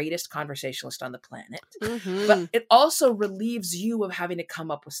greatest conversationalist on the planet. Mm-hmm. But it also relieves you of having to come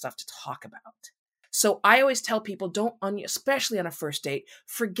up with stuff to talk about. So I always tell people, especially on a first date,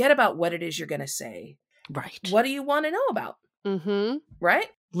 forget about what it is you're going to say. Right. What do you want to know about? Mm-hmm. Right?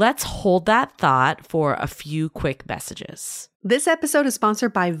 Let's hold that thought for a few quick messages. This episode is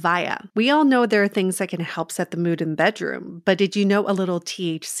sponsored by Via. We all know there are things that can help set the mood in the bedroom, but did you know a little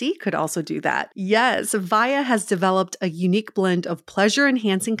THC could also do that? Yes, Via has developed a unique blend of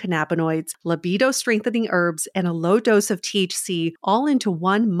pleasure-enhancing cannabinoids, libido-strengthening herbs, and a low dose of THC all into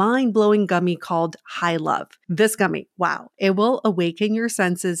one mind-blowing gummy called High Love. This gummy, wow, it will awaken your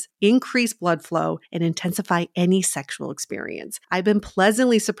senses, increase blood flow, and intensify any sexual experience. I've been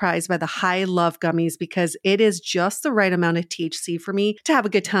pleasantly surprised by the High Love gummies because it is just the right amount of THC for me to have a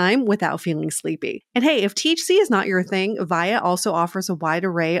good time without feeling sleepy. And hey, if THC is not your thing, Via also offers a wide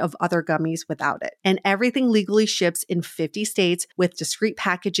array of other gummies without it. And everything legally ships in 50 states with discreet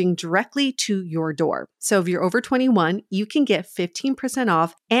packaging directly to your door. So if you're over 21, you can get 15%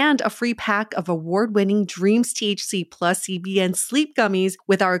 off and a free pack of award-winning Dreams THC plus CBN sleep gummies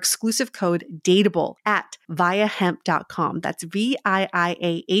with our exclusive code DATEABLE at viahemp.com. That's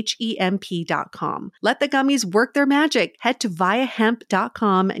VIIAHEMP.com. Let the gummies work their magic. Head to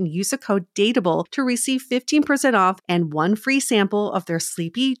viahemp.com and use the code DATEABLE to receive 15% off and one free sample of their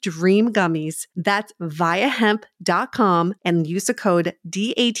Sleepy Dream gummies. That's viahemp.com and use the code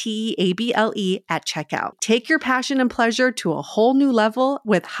DATEABLE at checkout. Take your passion and pleasure to a whole new level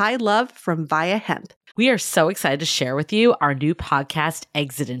with High Love from Via Hemp. We are so excited to share with you our new podcast,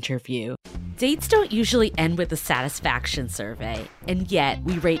 Exit Interview. Dates don't usually end with a satisfaction survey, and yet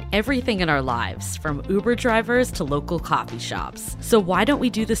we rate everything in our lives, from Uber drivers to local coffee shops. So why don't we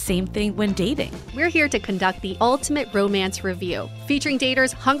do the same thing when dating? We're here to conduct the ultimate romance review, featuring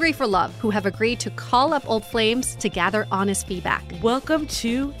daters hungry for love who have agreed to call up old flames to gather honest feedback. Welcome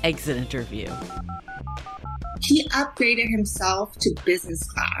to Exit Interview. He upgraded himself to business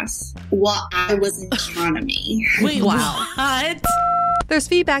class while I was in economy. Wait, wow. What? There's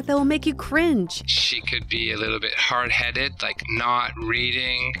feedback that will make you cringe. She could be a little bit hard-headed, like not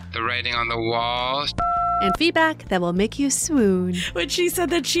reading the writing on the wall. And feedback that will make you swoon. When she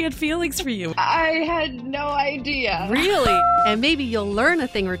said that she had feelings for you. I had no idea. Really? And maybe you'll learn a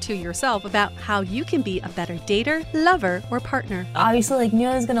thing or two yourself about how you can be a better dater, lover, or partner. Obviously, like, knew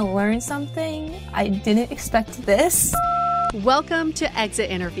I was gonna learn something. I didn't expect this. Welcome to Exit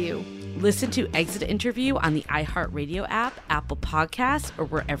Interview. Listen to Exit Interview on the iHeartRadio app, Apple Podcasts, or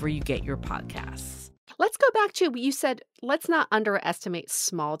wherever you get your podcasts. Let's go back to, you said, let's not underestimate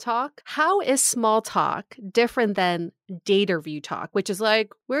small talk. How is small talk different than Daterview talk, which is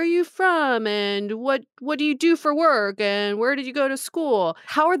like, where are you from? And what do you do for work? And where did you go to school?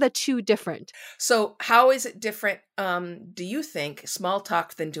 How are the two different? So how is it different, do you think, small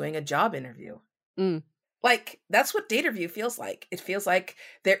talk than doing a job interview? Like, that's what Daterview feels like. It feels like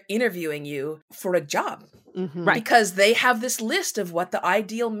they're interviewing you for a job. Right. Because they have this list of what the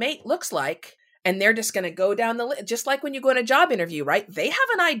ideal mate looks like. And they're just going to go down the list, just like when you go on a job interview, right? They have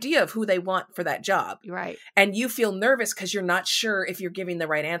an idea of who they want for that job. Right. And you feel nervous because you're not sure if you're giving the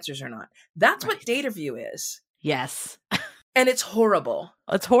right answers or not. That's what Daterview is. Yes. And it's horrible.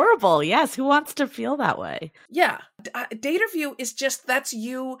 It's horrible. Yes. Who wants to feel that way? Yeah. Daterview is just, that's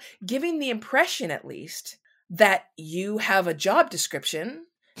you giving the impression, at least, that you have a job description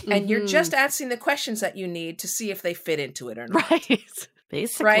and you're just asking the questions that you need to see if they fit into it or not. Right.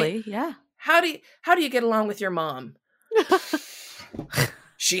 Basically, right? Yeah. How do you get along with your mom?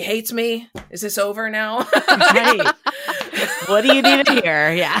 She hates me. Is this over now? Right. What do you need to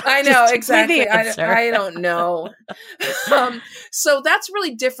hear? Yeah. I know, exactly. I don't know. So that's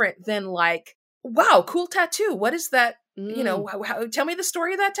really different than like, wow, cool tattoo. What is that? You know, tell me the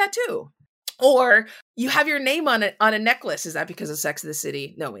story of that tattoo. Or you have your name on a necklace. Is that because of Sex of the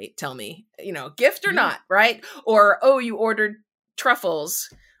City? No, wait, tell me. You know, gift or not, right? Or, oh, you ordered truffles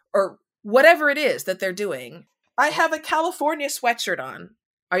or whatever it is that they're doing. I have a California sweatshirt on.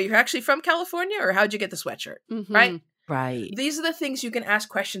 Are you actually from California, or how'd you get the sweatshirt? Right? Right. These are the things you can ask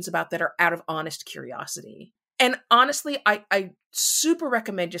questions about that are out of honest curiosity. And honestly, I super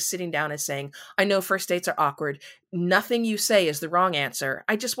recommend just sitting down and saying, I know first dates are awkward. Nothing you say is the wrong answer.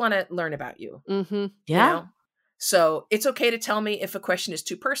 I just want to learn about you. Yeah. You know? So it's okay to tell me if a question is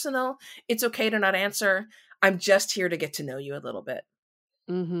too personal. It's okay to not answer. I'm just here to get to know you a little bit.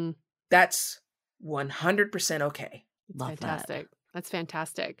 That's 100% okay. Love Fantastic. That's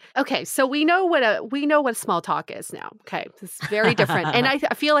fantastic. Okay, so we know what small talk is now. Okay, it's very different, and I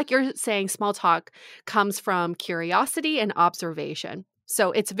feel like you're saying small talk comes from curiosity and observation.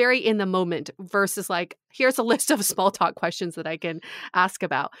 So it's very in the moment versus like, here's a list of small talk questions that I can ask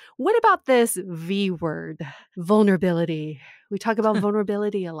about. What about this V word, vulnerability? We talk about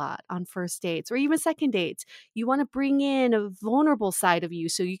vulnerability a lot on first dates or even second dates. You want to bring in a vulnerable side of you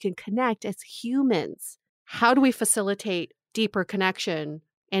so you can connect as humans. How do we facilitate deeper connection?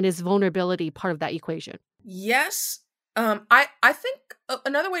 And is vulnerability part of that equation? Yes. I think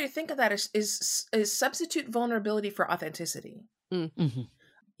another way to think of that is substitute vulnerability for authenticity.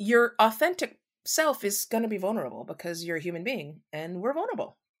 Your authentic self is going to be vulnerable because you're a human being and we're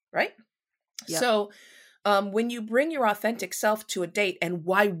vulnerable, right? Yep. So when you bring your authentic self to a date, and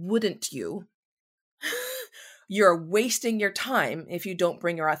why wouldn't you? You're wasting your time if you don't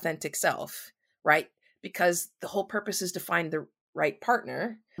bring your authentic self, right? Because the whole purpose is to find the right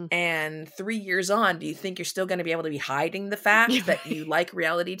partner. And 3 years on, do you think you're still going to be able to be hiding the fact that you like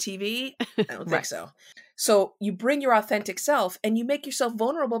reality TV? I don't think so. So you bring your authentic self and you make yourself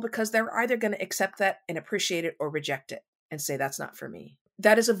vulnerable because they're either going to accept that and appreciate it or reject it and say, that's not for me.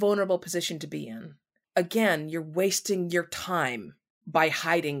 That is a vulnerable position to be in. Again, you're wasting your time by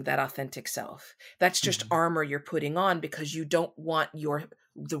hiding that authentic self. That's just armor you're putting on because you don't want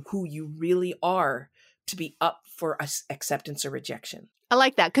who you really are to be up for acceptance or rejection. I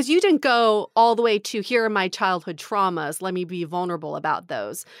like that because you didn't go all the way to here are my childhood traumas. Let me be vulnerable about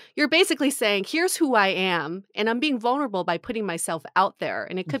those. You're basically saying, here's who I am. And I'm being vulnerable by putting myself out there.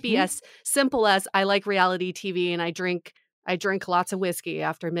 And it could be as simple as I like reality TV and I drink lots of whiskey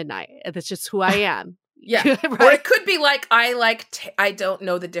after midnight. That's just who I am. Yeah. Right? Or it could be like, I don't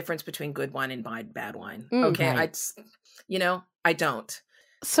know the difference between good wine and bad wine. Okay. Right. I don't.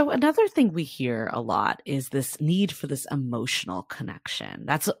 So another thing we hear a lot is this need for this emotional connection.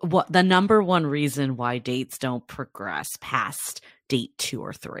 That's what the number one reason why dates don't progress past date 2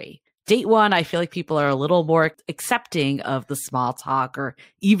 or 3. Date 1, I feel like people are a little more accepting of the small talk or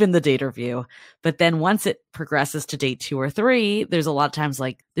even the Daterview. But then once it progresses to date 2 or 3, there's a lot of times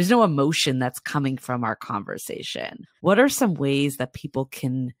like there's no emotion that's coming from our conversation. What are some ways that people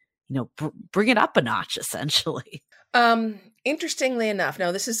can, bring it up a notch essentially? Interestingly enough,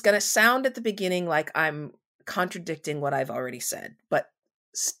 now this is going to sound at the beginning like I'm contradicting what I've already said, but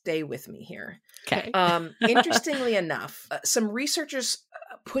stay with me here. Okay. Interestingly enough, some researchers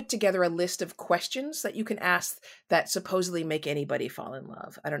put together a list of questions that you can ask that supposedly make anybody fall in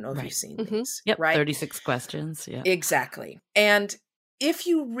love. I don't know if you've seen these. Yep, right? 36 questions. Yeah. Exactly. And if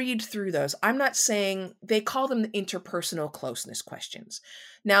you read through those, I'm not saying, they call them the interpersonal closeness questions.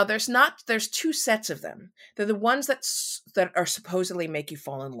 Now, there's two sets of them. They're the ones that are supposedly make you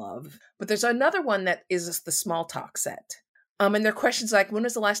fall in love, but there's another one that is the small talk set. And they're questions like, when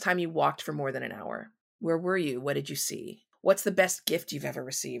was the last time you walked for more than an hour? Where were you? What did you see? What's the best gift you've ever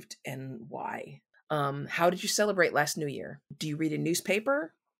received and why? How did you celebrate last New Year? Do you read a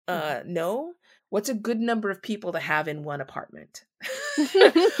newspaper? No. What's a good number of people to have in one apartment?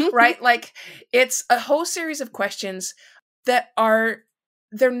 Right? Like, it's a whole series of questions that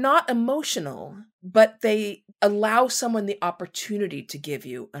they're not emotional, but they allow someone the opportunity to give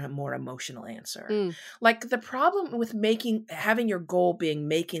you a more emotional answer. Like, the problem with having your goal being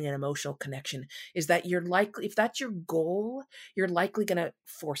making an emotional connection is that if that's your goal, you're likely going to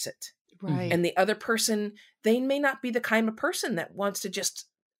force it. Right. And the other person, they may not be the kind of person that wants to just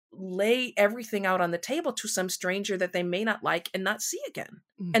lay everything out on the table to some stranger that they may not like and not see again.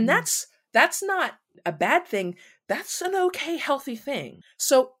 And that's not a bad thing. That's an okay, healthy thing.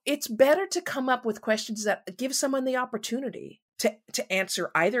 So it's better to come up with questions that give someone the opportunity to answer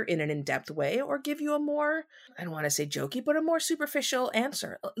either in an in-depth way or give you a more, I don't want to say jokey, but a more superficial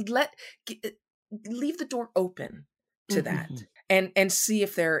answer. Leave the door open to that. And see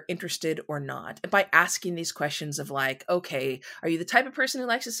if they're interested or not. By asking these questions of like, okay, are you the type of person who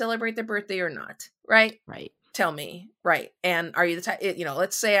likes to celebrate their birthday or not? Right? Right. Tell me. Right. And are you the type,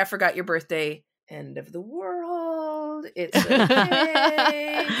 let's say I forgot your birthday, end of the world. It's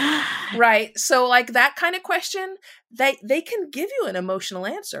okay. Right. So like that kind of question, they can give you an emotional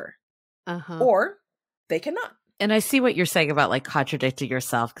answer or they cannot. And I see what you're saying about like contradicting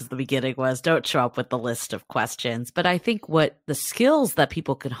yourself, because the beginning was don't show up with the list of questions. But I think what the skills that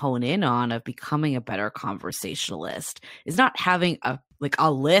people can hone in on of becoming a better conversationalist is not having a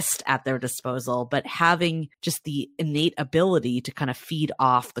list at their disposal, but having just the innate ability to kind of feed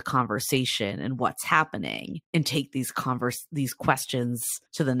off the conversation and what's happening and take these questions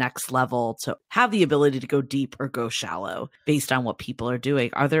to the next level, to have the ability to go deep or go shallow based on what people are doing.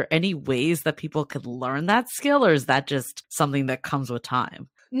 Are there any ways that people could learn that skill, or is that just something that comes with time?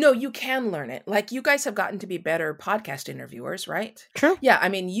 No, you can learn it. Like, you guys have gotten to be better podcast interviewers, right? True. Yeah. I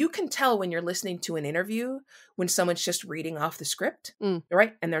mean, you can tell when you're listening to an interview when someone's just reading off the script,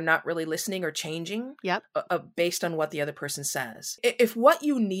 right? And they're not really listening or changing based on what the other person says. If what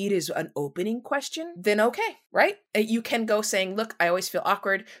you need is an opening question, then okay, right? You can go saying, look, I always feel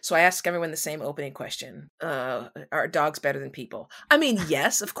awkward, so I ask everyone the same opening question. Are dogs better than people? I mean,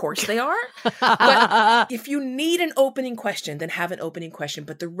 yes, of course they are. But if you need an opening question, then have an opening question.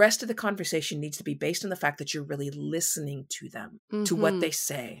 But the rest of the conversation needs to be based on the fact that you're really listening to them, to what they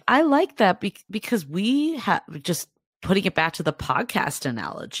say. I like that because we have, just putting it back to the podcast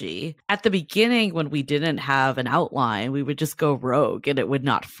analogy, at the beginning when we didn't have an outline, we would just go rogue and it would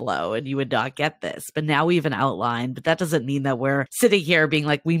not flow and you would not get this. But now we have an outline, but that doesn't mean that we're sitting here being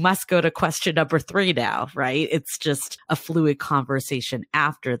like, we must go to question number 3 now, right? It's just a fluid conversation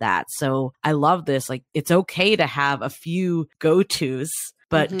after that. So I love this. Like, it's okay to have a few go-tos,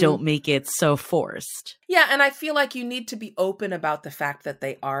 but don't make it so forced. Yeah, and I feel like you need to be open about the fact that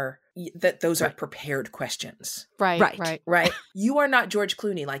those are prepared questions. Right. You are not George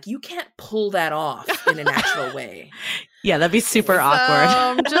Clooney. Like, you can't pull that off in a natural way. Yeah, that'd be super awkward.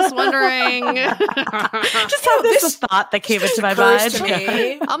 I'm just wondering. Just had this thought that came into my mind. To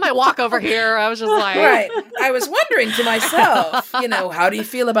me. On my walk over here, I was just like, right. I was wondering to myself, how do you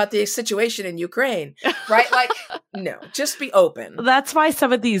feel about the situation in Ukraine? Right? Like, no, just be open. That's why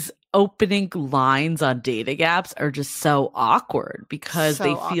some of these opening lines on dating apps are just so awkward, because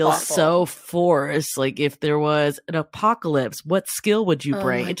they feel so forced. Like, if there was an apocalypse, what skill would you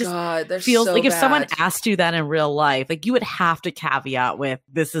bring? It just feels like if someone asked you that in real life, like, you would have to caveat with,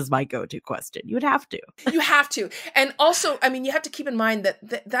 this is my go-to question. You would have to. You have to. And also, I mean, you have to keep in mind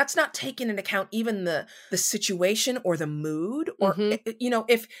that that's not taking into account even the situation or the mood, or,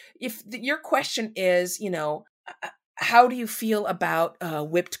 if your question is, how do you feel about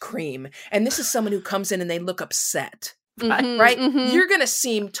whipped cream? And this is someone who comes in and they look upset, right? You're going to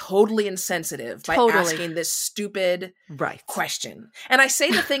seem totally insensitive by asking this stupid question. And I say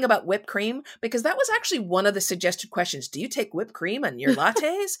the thing about whipped cream because that was actually one of the suggested questions. Do you take whipped cream on your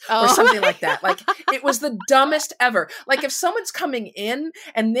lattes? Or something like that. Like, it was the dumbest ever. Like, if someone's coming in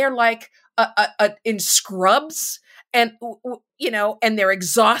and they're like in scrubs and and they're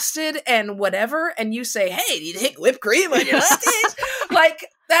exhausted and whatever, and you say, hey, do you think whipped cream on your lattes? Like,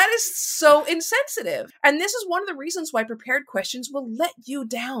 that is so insensitive. And this is one of the reasons why prepared questions will let you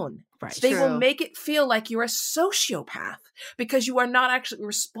down. Right. They will make it feel like you're a sociopath because you are not actually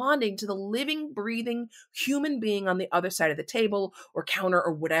responding to the living, breathing human being on the other side of the table or counter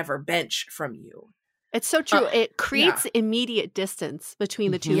or whatever bench from you. It's so true. It creates immediate distance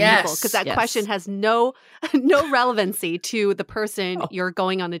between the two people because that question has no relevancy to the person you're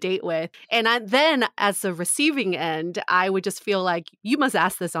going on a date with. And then as the receiving end, I would just feel like you must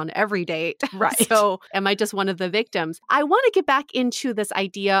ask this on every date. Right. So am I just one of the victims? I want to get back into this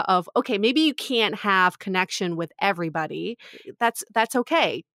idea of, okay, maybe you can't have connection with everybody. That's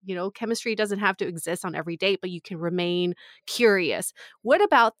okay. Chemistry doesn't have to exist on every date, but you can remain curious. What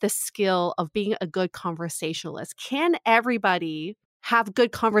about the skill of being a good conversationalist? Can everybody have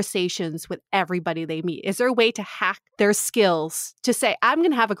good conversations with everybody they meet? Is there a way to hack their skills to say, I'm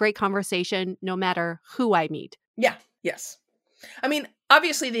going to have a great conversation no matter who I meet? Yeah. Yes. I mean,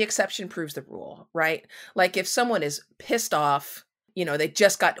 obviously the exception proves the rule, right? Like if someone is pissed off, they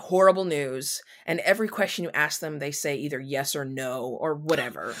just got horrible news, and every question you ask them, they say either yes or no or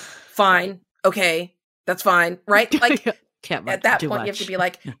whatever. Fine. Okay. That's fine. Right? Like, at that point, you have to be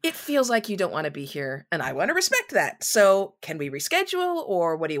like, it feels like you don't want to be here, and I want to respect that. So can we reschedule,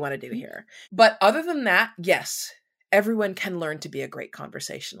 or what do you want to do here? But other than that, yes, everyone can learn to be a great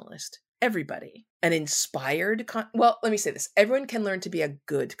conversationalist. Everybody. An inspired, let me say this. Everyone can learn to be a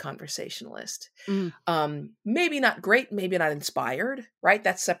good conversationalist. Maybe not great, maybe not inspired, right?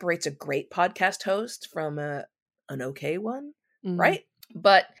 That separates a great podcast host from an okay one, right?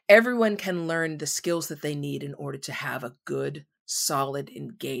 But everyone can learn the skills that they need in order to have a good, solid,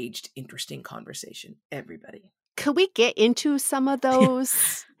 engaged, interesting conversation. Everybody. Could we get into some of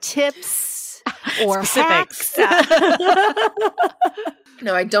those tips or specifics?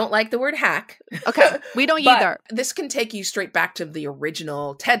 No, I don't like the word hack. Okay, we don't either. This can take you straight back to the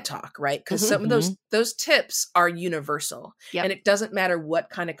original TED Talk, right? Because some of those tips are universal. Yep. And it doesn't matter what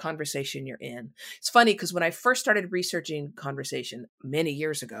kind of conversation you're in. It's funny because when I first started researching conversation many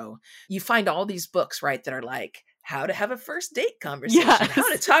years ago, you find all these books, right, that are like, how to have a first date conversation,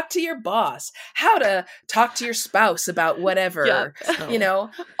 how to talk to your boss, how to talk to your spouse about whatever,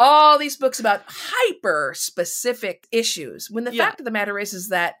 all these books about hyper specific issues. When the fact of the matter is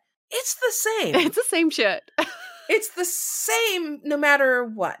that it's the same. It's the same shit. It's the same no matter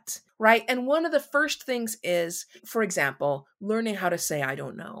what, right? And one of the first things is, for example, learning how to say, I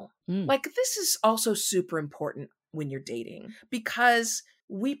don't know. Like, this is also super important when you're dating because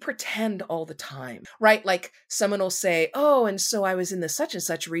we pretend all the time, right? Like someone will say, oh, and so I was in the such and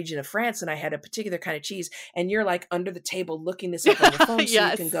such region of France and I had a particular kind of cheese. And you're like under the table looking this up on your phone so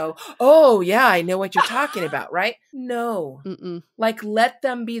you can go, oh yeah, I know what you're talking about, right? No. Like let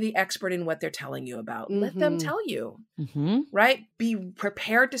them be the expert in what they're telling you about. Let them tell you, right? Be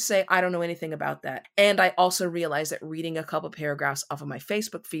prepared to say, I don't know anything about that. And I also realize that reading a couple paragraphs off of my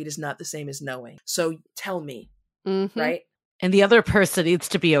Facebook feed is not the same as knowing. So tell me, right? And the other person needs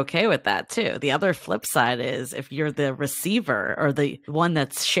to be okay with that too. The other flip side is if you're the receiver or the one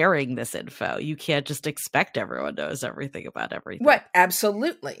that's sharing this info, you can't just expect everyone knows everything about everything. Right.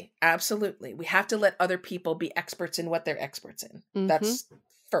 Absolutely. Absolutely. We have to let other people be experts in what they're experts in. That's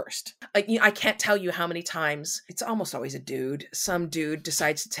first. Like, I can't tell you how many times, it's almost always a dude. Some dude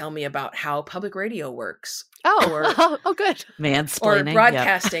decides to tell me about how public radio works. Oh, good. Mansplaining. Or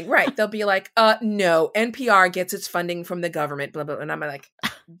broadcasting. Right. They'll be like, no, NPR gets its funding from the government, blah, blah. And I'm like,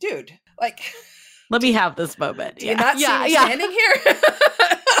 dude, like. Let me have this moment. Do you not see me standing here?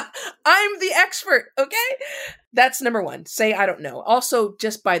 I'm the expert. Okay. That's number one. Say, I don't know. Also,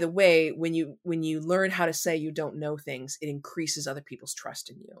 just by the way, when you learn how to say you don't know things, it increases other people's trust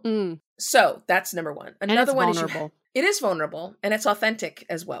in you. So that's number one. Another one vulnerable. It is vulnerable and it's authentic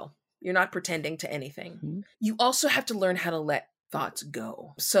as well. You're not pretending to anything. You also have to learn how to let thoughts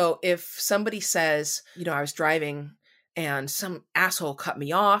go. So if somebody says, I was driving and some asshole cut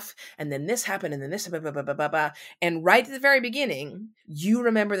me off, and then this happened, and then this, blah, blah, blah, blah, blah, blah. And right at the very beginning, you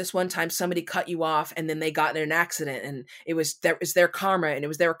remember this one time somebody cut you off, and then they got in an accident, and it was their karma, and it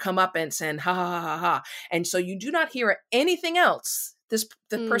was their comeuppance, and ha, ha, ha, ha, ha. And so you do not hear anything else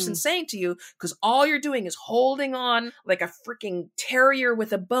the person saying to you, because all you're doing is holding on like a freaking terrier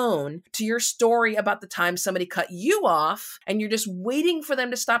with a bone to your story about the time somebody cut you off, and you're just waiting for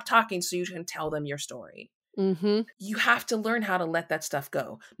them to stop talking so you can tell them your story. Mm-hmm. You have to learn how to let that stuff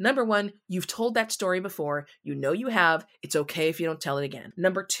go. Number one, you've told that story before. You know you have. It's okay if you don't tell it again.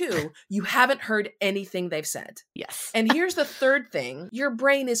 Number two, you haven't heard anything they've said. Yes. And here's the third thing. Your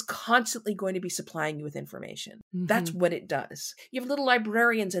brain is constantly going to be supplying you with information. Mm-hmm. That's what it does. You have little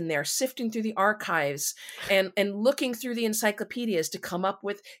librarians in there sifting through the archives and looking through the encyclopedias to come up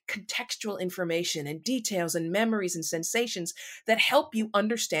with contextual information and details and memories and sensations that help you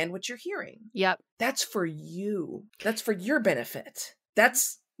understand what you're hearing. Yep. That's for you. That's for your benefit.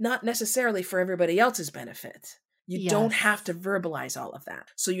 That's not necessarily for everybody else's benefit. You don't have to verbalize all of that.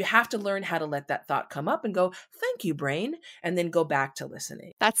 So you have to learn how to let that thought come up and go, thank you, brain, and then go back to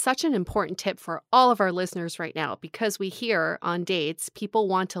listening. That's such an important tip for all of our listeners right now, because we hear on dates, people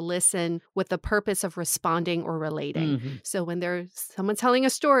want to listen with the purpose of responding or relating. Mm-hmm. So when there's someone telling a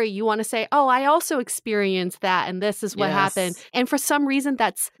story, you want to say, oh, I also experienced that, and this is what happened. And for some reason,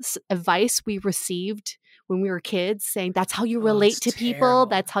 that's advice we received when we were kids, saying that's how you relate to people.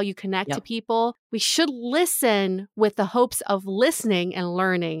 That's how you connect to people. We should listen with the hopes of listening and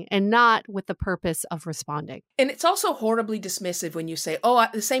learning, and not with the purpose of responding. And it's also horribly dismissive when you say, oh,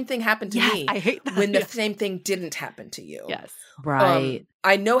 the same thing happened to me. I hate that. When the same thing didn't happen to you. Yes. Right.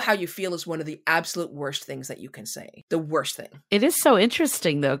 I know how you feel is one of the absolute worst things that you can say. The worst thing. It is so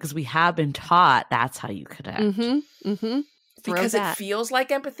interesting, though, because we have been taught that's how you connect. Mm-hmm. Mm-hmm. Because it feels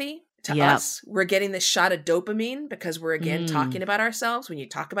like empathy. To us, we're getting this shot of dopamine because we're, again, talking about ourselves. When you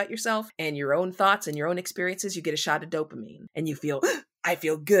talk about yourself and your own thoughts and your own experiences, you get a shot of dopamine and you feel, I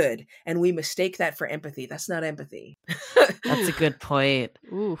feel good. And we mistake that for empathy. That's not empathy. That's a good point.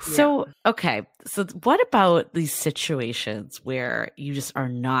 Ooh. So, okay. So what about these situations where you just are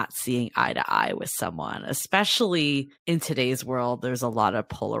not seeing eye to eye with someone, especially in today's world? There's a lot of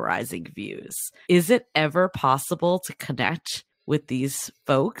polarizing views. Is it ever possible to connect with these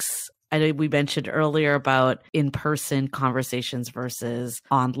folks? I know we mentioned earlier about in-person conversations versus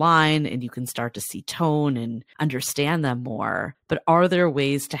online, and you can start to see tone and understand them more. But are there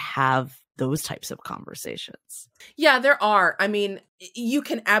ways to have those types of conversations? Yeah, there are. I mean, you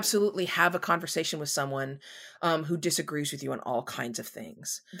can absolutely have a conversation with someone who disagrees with you on all kinds of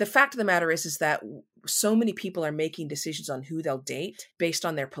things. The fact of the matter is that so many people are making decisions on who they'll date based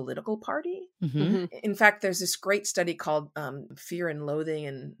on their political party. Mm-hmm. In fact, there's this great study called Fear and Loathing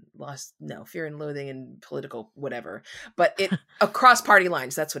and Political whatever. But it across party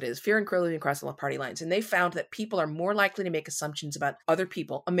lines, that's what it is. Fear and Loathing across party lines. And they found that people are more likely to make assumptions about other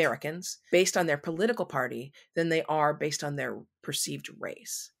people, Americans, based on their political party than they are based on their perceived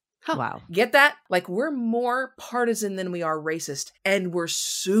race. Huh. Wow. Get that? Like, we're more partisan than we are racist, and we're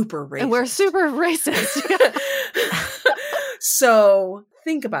super racist. So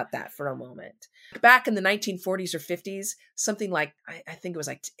think about that for a moment. Back in the 1940s or 50s, something like, I think it was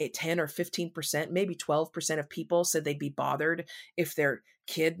like 10 or 15%, maybe 12% of people said they'd be bothered if their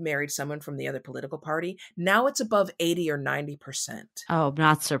kid married someone from the other political party. Now it's above 80 or 90%. Oh, I'm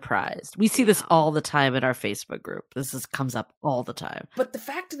not surprised. We see this all the time in our Facebook group. Comes up all the time. But the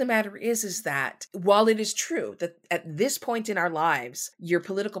fact of the matter is that while it is true that at this point in our lives, your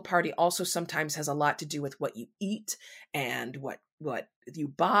political party also sometimes has a lot to do with what you eat and what you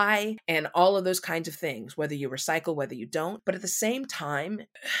buy and all of those kinds of things, whether you recycle, whether you don't. But at the same time,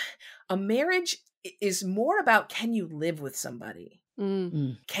 a marriage is more about, can you live with somebody?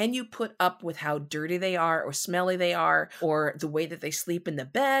 Can you put up with how dirty they are or smelly they are, or the way that they sleep in the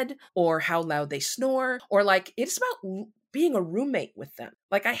bed, or how loud they snore, or like, it's about being a roommate with them.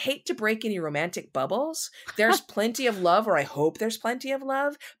 Like, I hate to break any romantic bubbles. There's plenty of love, or I hope there's plenty of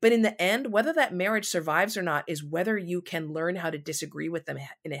love. But in the end, whether that marriage survives or not is whether you can learn how to disagree with them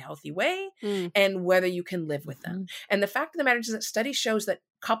in a healthy way and whether you can live with them. And the fact of the matter is that study shows that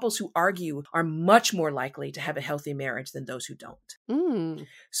couples who argue are much more likely to have a healthy marriage than those who don't.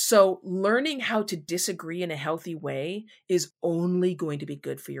 So learning how to disagree in a healthy way is only going to be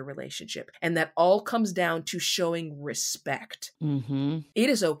good for your relationship. And that all comes down to showing respect. It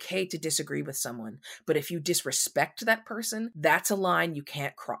is okay to disagree with someone, but if you disrespect that person, that's a line you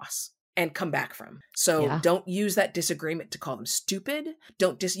can't cross and come back from. So don't use that disagreement to call them stupid.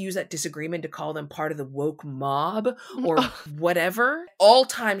 Don't use that disagreement to call them part of the woke mob or whatever. All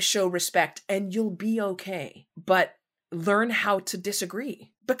times show respect and you'll be okay. But learn how to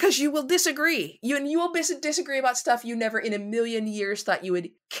disagree, because you will disagree. You will disagree about stuff you never in a million years thought you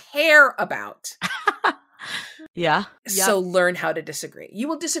would care about. So learn how to disagree. You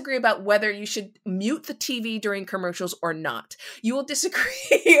will disagree about whether you should mute the TV during commercials or not. You will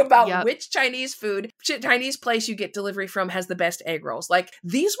disagree about which Chinese place you get delivery from has the best egg rolls. Like,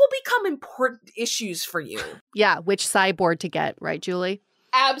 these will become important issues for you. Yeah, which sideboard to get, right, Julie?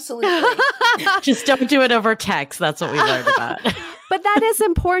 Absolutely. Just don't do it over text. That's what we learned about. But that is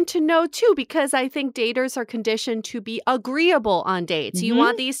important to know too, because I think daters are conditioned to be agreeable on dates. You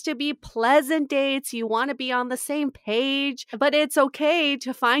want these to be pleasant dates. You want to be on the same page, but it's okay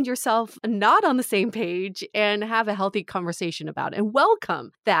to find yourself not on the same page and have a healthy conversation about it and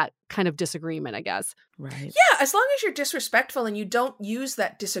welcome that kind of disagreement, I guess. Right. Yeah, as long as you're disrespectful and you don't use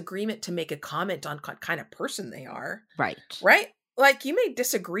that disagreement to make a comment on what kind of person they are. Right. Right? Like, you may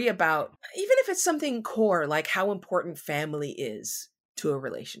disagree about, even if it's something core, like how important family is to a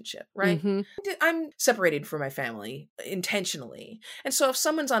relationship, right? Mm-hmm. I'm separated from my family intentionally. And so if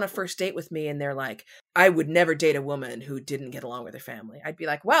someone's on a first date with me and they're like, I would never date a woman who didn't get along with her family, I'd be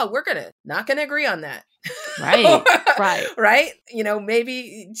like, well, we're not going to agree on that. Right. Right. Right? You know,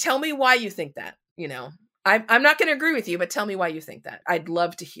 maybe tell me why you think that, you know. I'm not going to agree with you, but tell me why you think that. I'd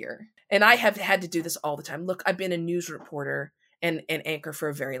love to hear. And I have had to do this all the time. Look, I've been a news reporter and anchor for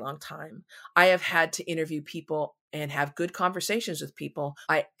a very long time. I have had to interview people and have good conversations with people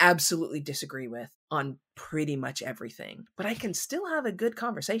I absolutely disagree with on pretty much everything, but I can still have a good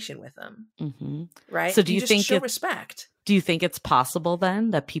conversation with them. Mm-hmm. Right? So do you just think show respect? Do you think it's possible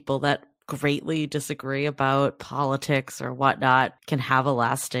then that people that greatly disagree about politics or whatnot can have a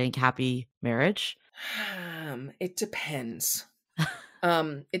lasting, happy marriage? It depends.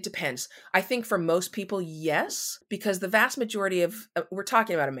 It depends. I think for most people, yes, because the vast majority of, we're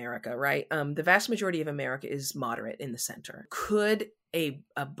talking about America, right? The vast majority of America is moderate in the center. Could a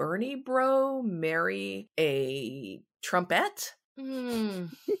Bernie bro marry a Trumpette?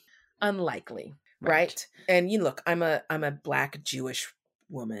 Unlikely, right? And look, I'm a Black Jewish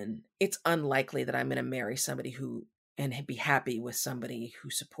woman. It's unlikely that I'm going to marry somebody and be happy with somebody who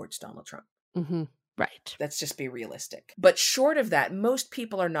supports Donald Trump. Mm-hmm. Right. Let's just be realistic. But short of that, most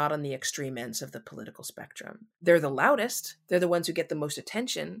people are not on the extreme ends of the political spectrum. They're the loudest. They're the ones who get the most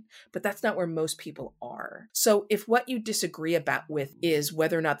attention, but that's not where most people are. So if what you disagree with is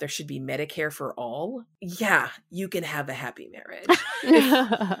whether or not there should be Medicare for all, yeah, you can have a happy marriage.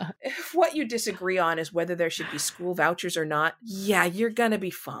 If what you disagree on is whether there should be school vouchers or not, yeah, you're gonna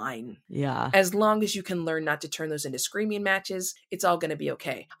be fine. Yeah. As long as you can learn not to turn those into screaming matches, it's all gonna be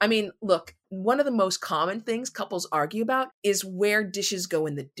okay. I mean, look, one of the most common things couples argue about is where dishes go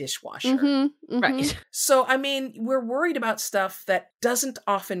in the dishwasher. Mm-hmm. Mm-hmm. Right. So, I mean, we're worried about stuff that doesn't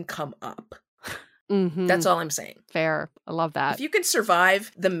often come up. Mm-hmm. That's all I'm saying. Fair. I love that. If you can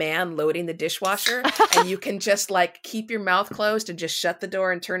survive the man loading the dishwasher and you can just like keep your mouth closed and just shut the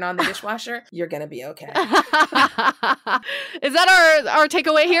door and turn on the dishwasher, you're going to be okay. Is that our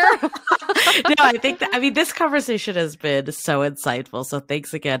takeaway here? No, I think this conversation has been so insightful. So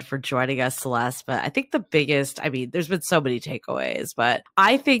thanks again for joining us, Celeste. But I think the biggest, there's been so many takeaways, but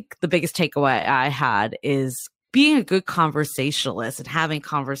I think the biggest takeaway I had is being a good conversationalist and having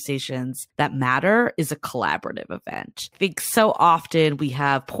conversations that matter is a collaborative event. I think so often we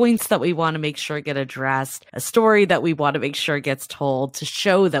have points that we want to make sure get addressed, a story that we want to make sure gets told to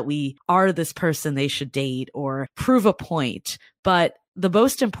show that we are this person they should date or prove a point. But the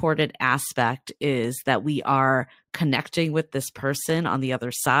most important aspect is that we are connecting with this person on the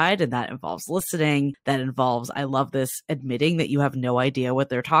other side. And that involves listening. That involves, I love this, admitting that you have no idea what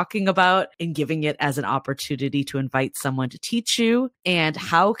they're talking about and giving it as an opportunity to invite someone to teach you. And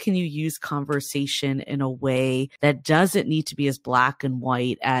how can you use conversation in a way that doesn't need to be as black and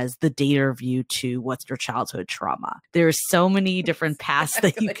white as the Daterview to what's your childhood trauma? There's so many different paths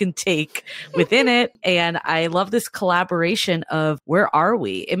that you can take within it. And I love this collaboration of where are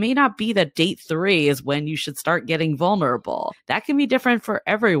we? It may not be that date 3 is when you should start getting vulnerable. That can be different for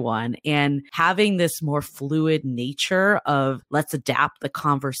everyone. And having this more fluid nature of let's adapt the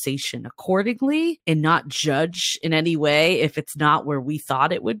conversation accordingly and not judge in any way if it's not where we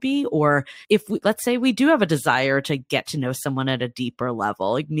thought it would be. Or if let's say we do have a desire to get to know someone at a deeper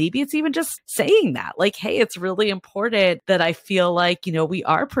level, like maybe it's even just saying that, like, hey, it's really important that I feel like, we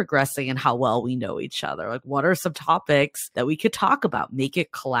are progressing in how well we know each other. Like, what are some topics that we could talk about? Make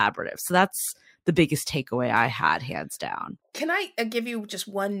it collaborative. So that's the biggest takeaway I had, hands down. Can I give you just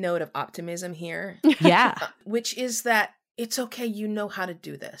one note of optimism here? Yeah. Which is that it's okay, you know how to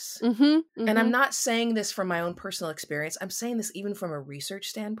do this. Mm-hmm, mm-hmm. And I'm not saying this from my own personal experience. I'm saying this even from a research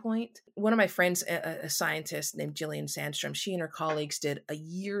standpoint. One of my friends, a scientist named Gillian Sandstrom, she and her colleagues did a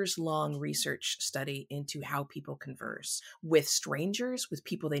years-long research study into how people converse with strangers, with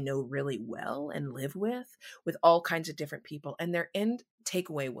people they know really well and live with all kinds of different people. And their end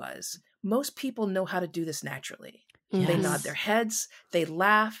takeaway was, most people know how to do this naturally. Yes. They nod their heads, they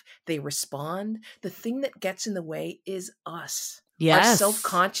laugh, they respond. The thing that gets in the way is us. Yes. Our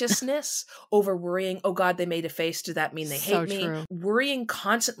self-consciousness over worrying, oh God, they made a face. Does that mean they hate me? True. Worrying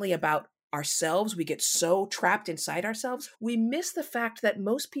constantly about ourselves. We get so trapped inside ourselves. We miss the fact that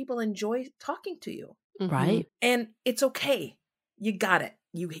most people enjoy talking to you. Right. And it's okay. You got it.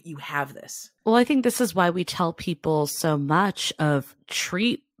 You have this. Well, I think this is why we tell people so much of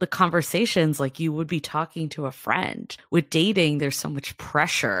treat the conversations like you would be talking to a friend. With dating, there's so much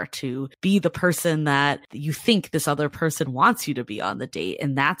pressure to be the person that you think this other person wants you to be on the date.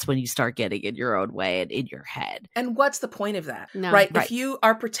 And that's when you start getting in your own way and in your head. And what's the point of that? No. Right? If you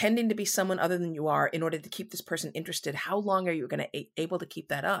are pretending to be someone other than you are in order to keep this person interested, how long are you going to able to keep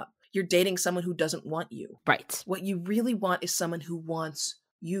that up? You're dating someone who doesn't want you. Right. What you really want is someone who wants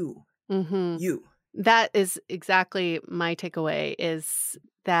you. You. That is exactly my takeaway, is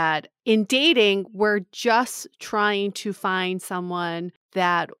that in dating, we're just trying to find someone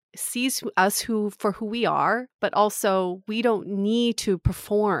that sees us for who we are, but also we don't need to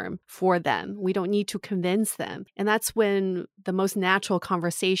perform for them. We don't need to convince them. And that's when the most natural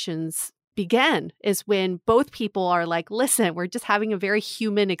conversations begin, is when both people are like, listen, we're just having a very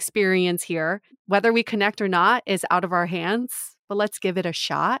human experience here. Whether we connect or not is out of our hands, but let's give it a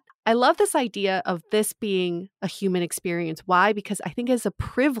shot. I love this idea of this being a human experience. Why? Because I think it's a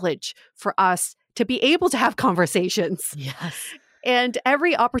privilege for us to be able to have conversations. Yes. And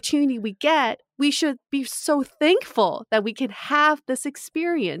every opportunity we get, we should be so thankful that we can have this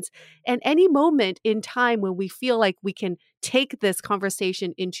experience. And any moment in time when we feel like we can take this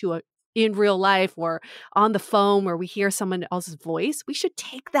conversation in real life or on the phone where we hear someone else's voice, we should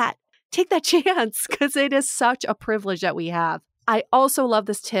take that chance, because it is such a privilege that we have. I also love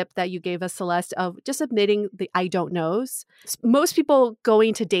this tip that you gave us, Celeste, of just admitting the I don't knows. Most people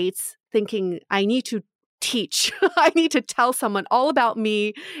going to dates thinking, I need to teach. I need to tell someone all about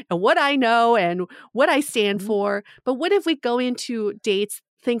me and what I know and what I stand for. But what if we go into dates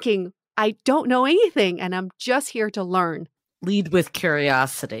thinking, I don't know anything and I'm just here to learn? Lead with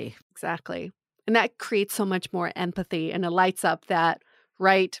curiosity. Exactly. And that creates so much more empathy, and it lights up that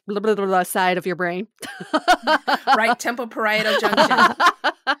right blah, blah, blah, blah, side of your brain. Right tempoparietal junction.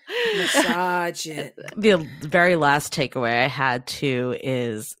 Massage it. The very last takeaway I had too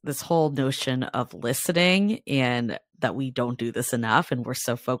is this whole notion of listening, and that we don't do this enough, and we're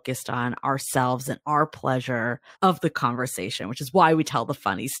so focused on ourselves and our pleasure of the conversation, which is why we tell the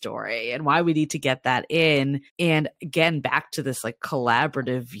funny story and why we need to get that in. And again, back to this like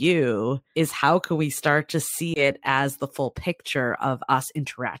collaborative view, is how can we start to see it as the full picture of us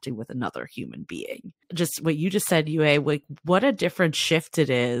interacting with another human being? Just what you just said, Yue, like what a different shift it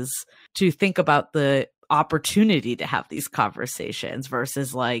is to think about the opportunity to have these conversations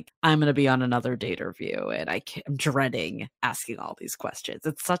versus like, I'm going to be on another Daterview and I'm dreading asking all these questions.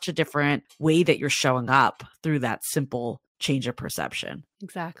 It's such a different way that you're showing up through that simple change of perception.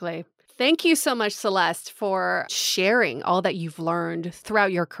 Exactly. Thank you so much, Celeste, for sharing all that you've learned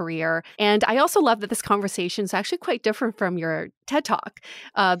throughout your career. And I also love that this conversation is actually quite different from your TED Talk.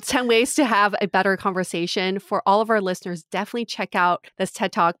 10 ways to have a better conversation. For all of our listeners, definitely check out this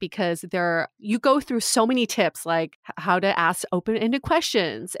TED Talk, because you go through so many tips, like how to ask open-ended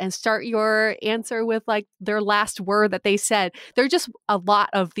questions and start your answer with like their last word that they said. There are just a lot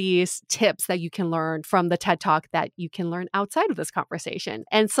of these tips that you can learn from the TED Talk that you can learn outside of this conversation.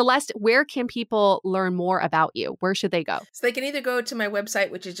 And Celeste, where can people learn more about you? Where should they go? So they can either go to my website,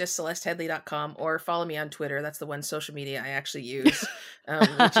 which is just celesteheadlee.com, or follow me on Twitter. That's the one social media I actually use,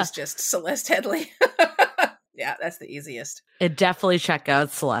 which is just Celeste Headlee. Yeah, that's the easiest. And definitely check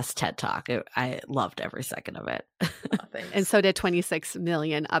out Celeste TED Talk. I loved every second of it. Oh, thanks. And so did 26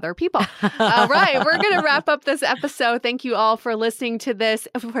 million other people. All right, we're going to wrap up this episode. Thank you all for listening to this,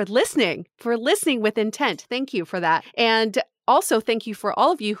 for listening with intent. Thank you for that. And also, thank you for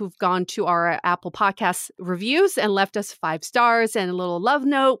all of you who've gone to our Apple Podcast reviews and left us 5 stars and a little love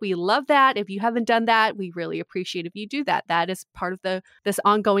note. We love that. If you haven't done that, we really appreciate if you do that. That is part of this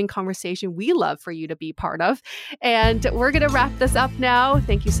ongoing conversation we love for you to be part of. And we're going to wrap this up now.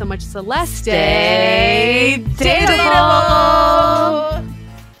 Thank you so much, Celeste. Stay dateable!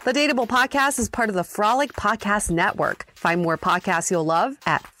 The Dateable Podcast is part of the Frolic Podcast Network. Find more podcasts you'll love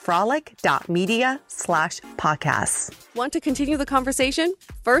at frolic.media/podcasts. Want to continue the conversation?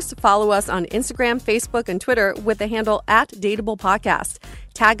 First, follow us on Instagram, Facebook, and Twitter with the handle @DateablePodcast.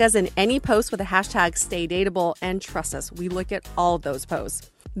 Tag us in any post with the hashtag StayDateable, and trust us, we look at all of those posts.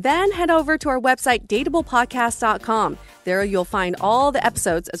 Then head over to our website, dateablepodcast.com. There you'll find all the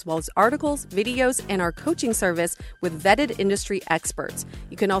episodes as well as articles, videos, and our coaching service with vetted industry experts.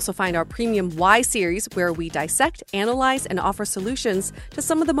 You can also find our premium Why series where we dissect, analyze, and offer solutions to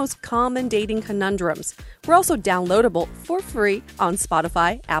some of the most common dating conundrums. We're also downloadable for free on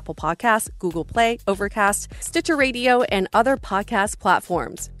Spotify, Apple Podcasts, Google Play, Overcast, Stitcher Radio, and other podcast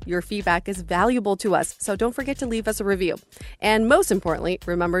platforms. Your feedback is valuable to us, so don't forget to leave us a review. And most importantly,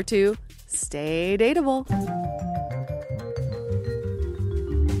 remember to stay dateable.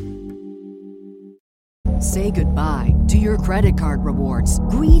 Say goodbye to your credit card rewards.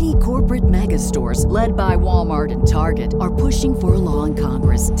 Greedy corporate mega stores, led by Walmart and Target, are pushing for a law in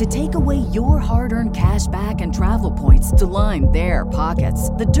Congress to take away your hard-earned cash back and travel points to line their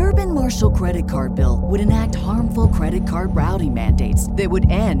pockets. The Durbin-Marshall credit card bill would enact harmful credit card routing mandates that would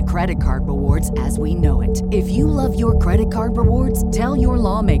end credit card rewards as we know it. If you love your credit card rewards, tell your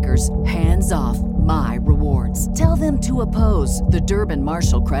lawmakers, hands off my rewards. Tell them to oppose the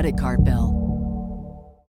Durbin-Marshall credit card bill.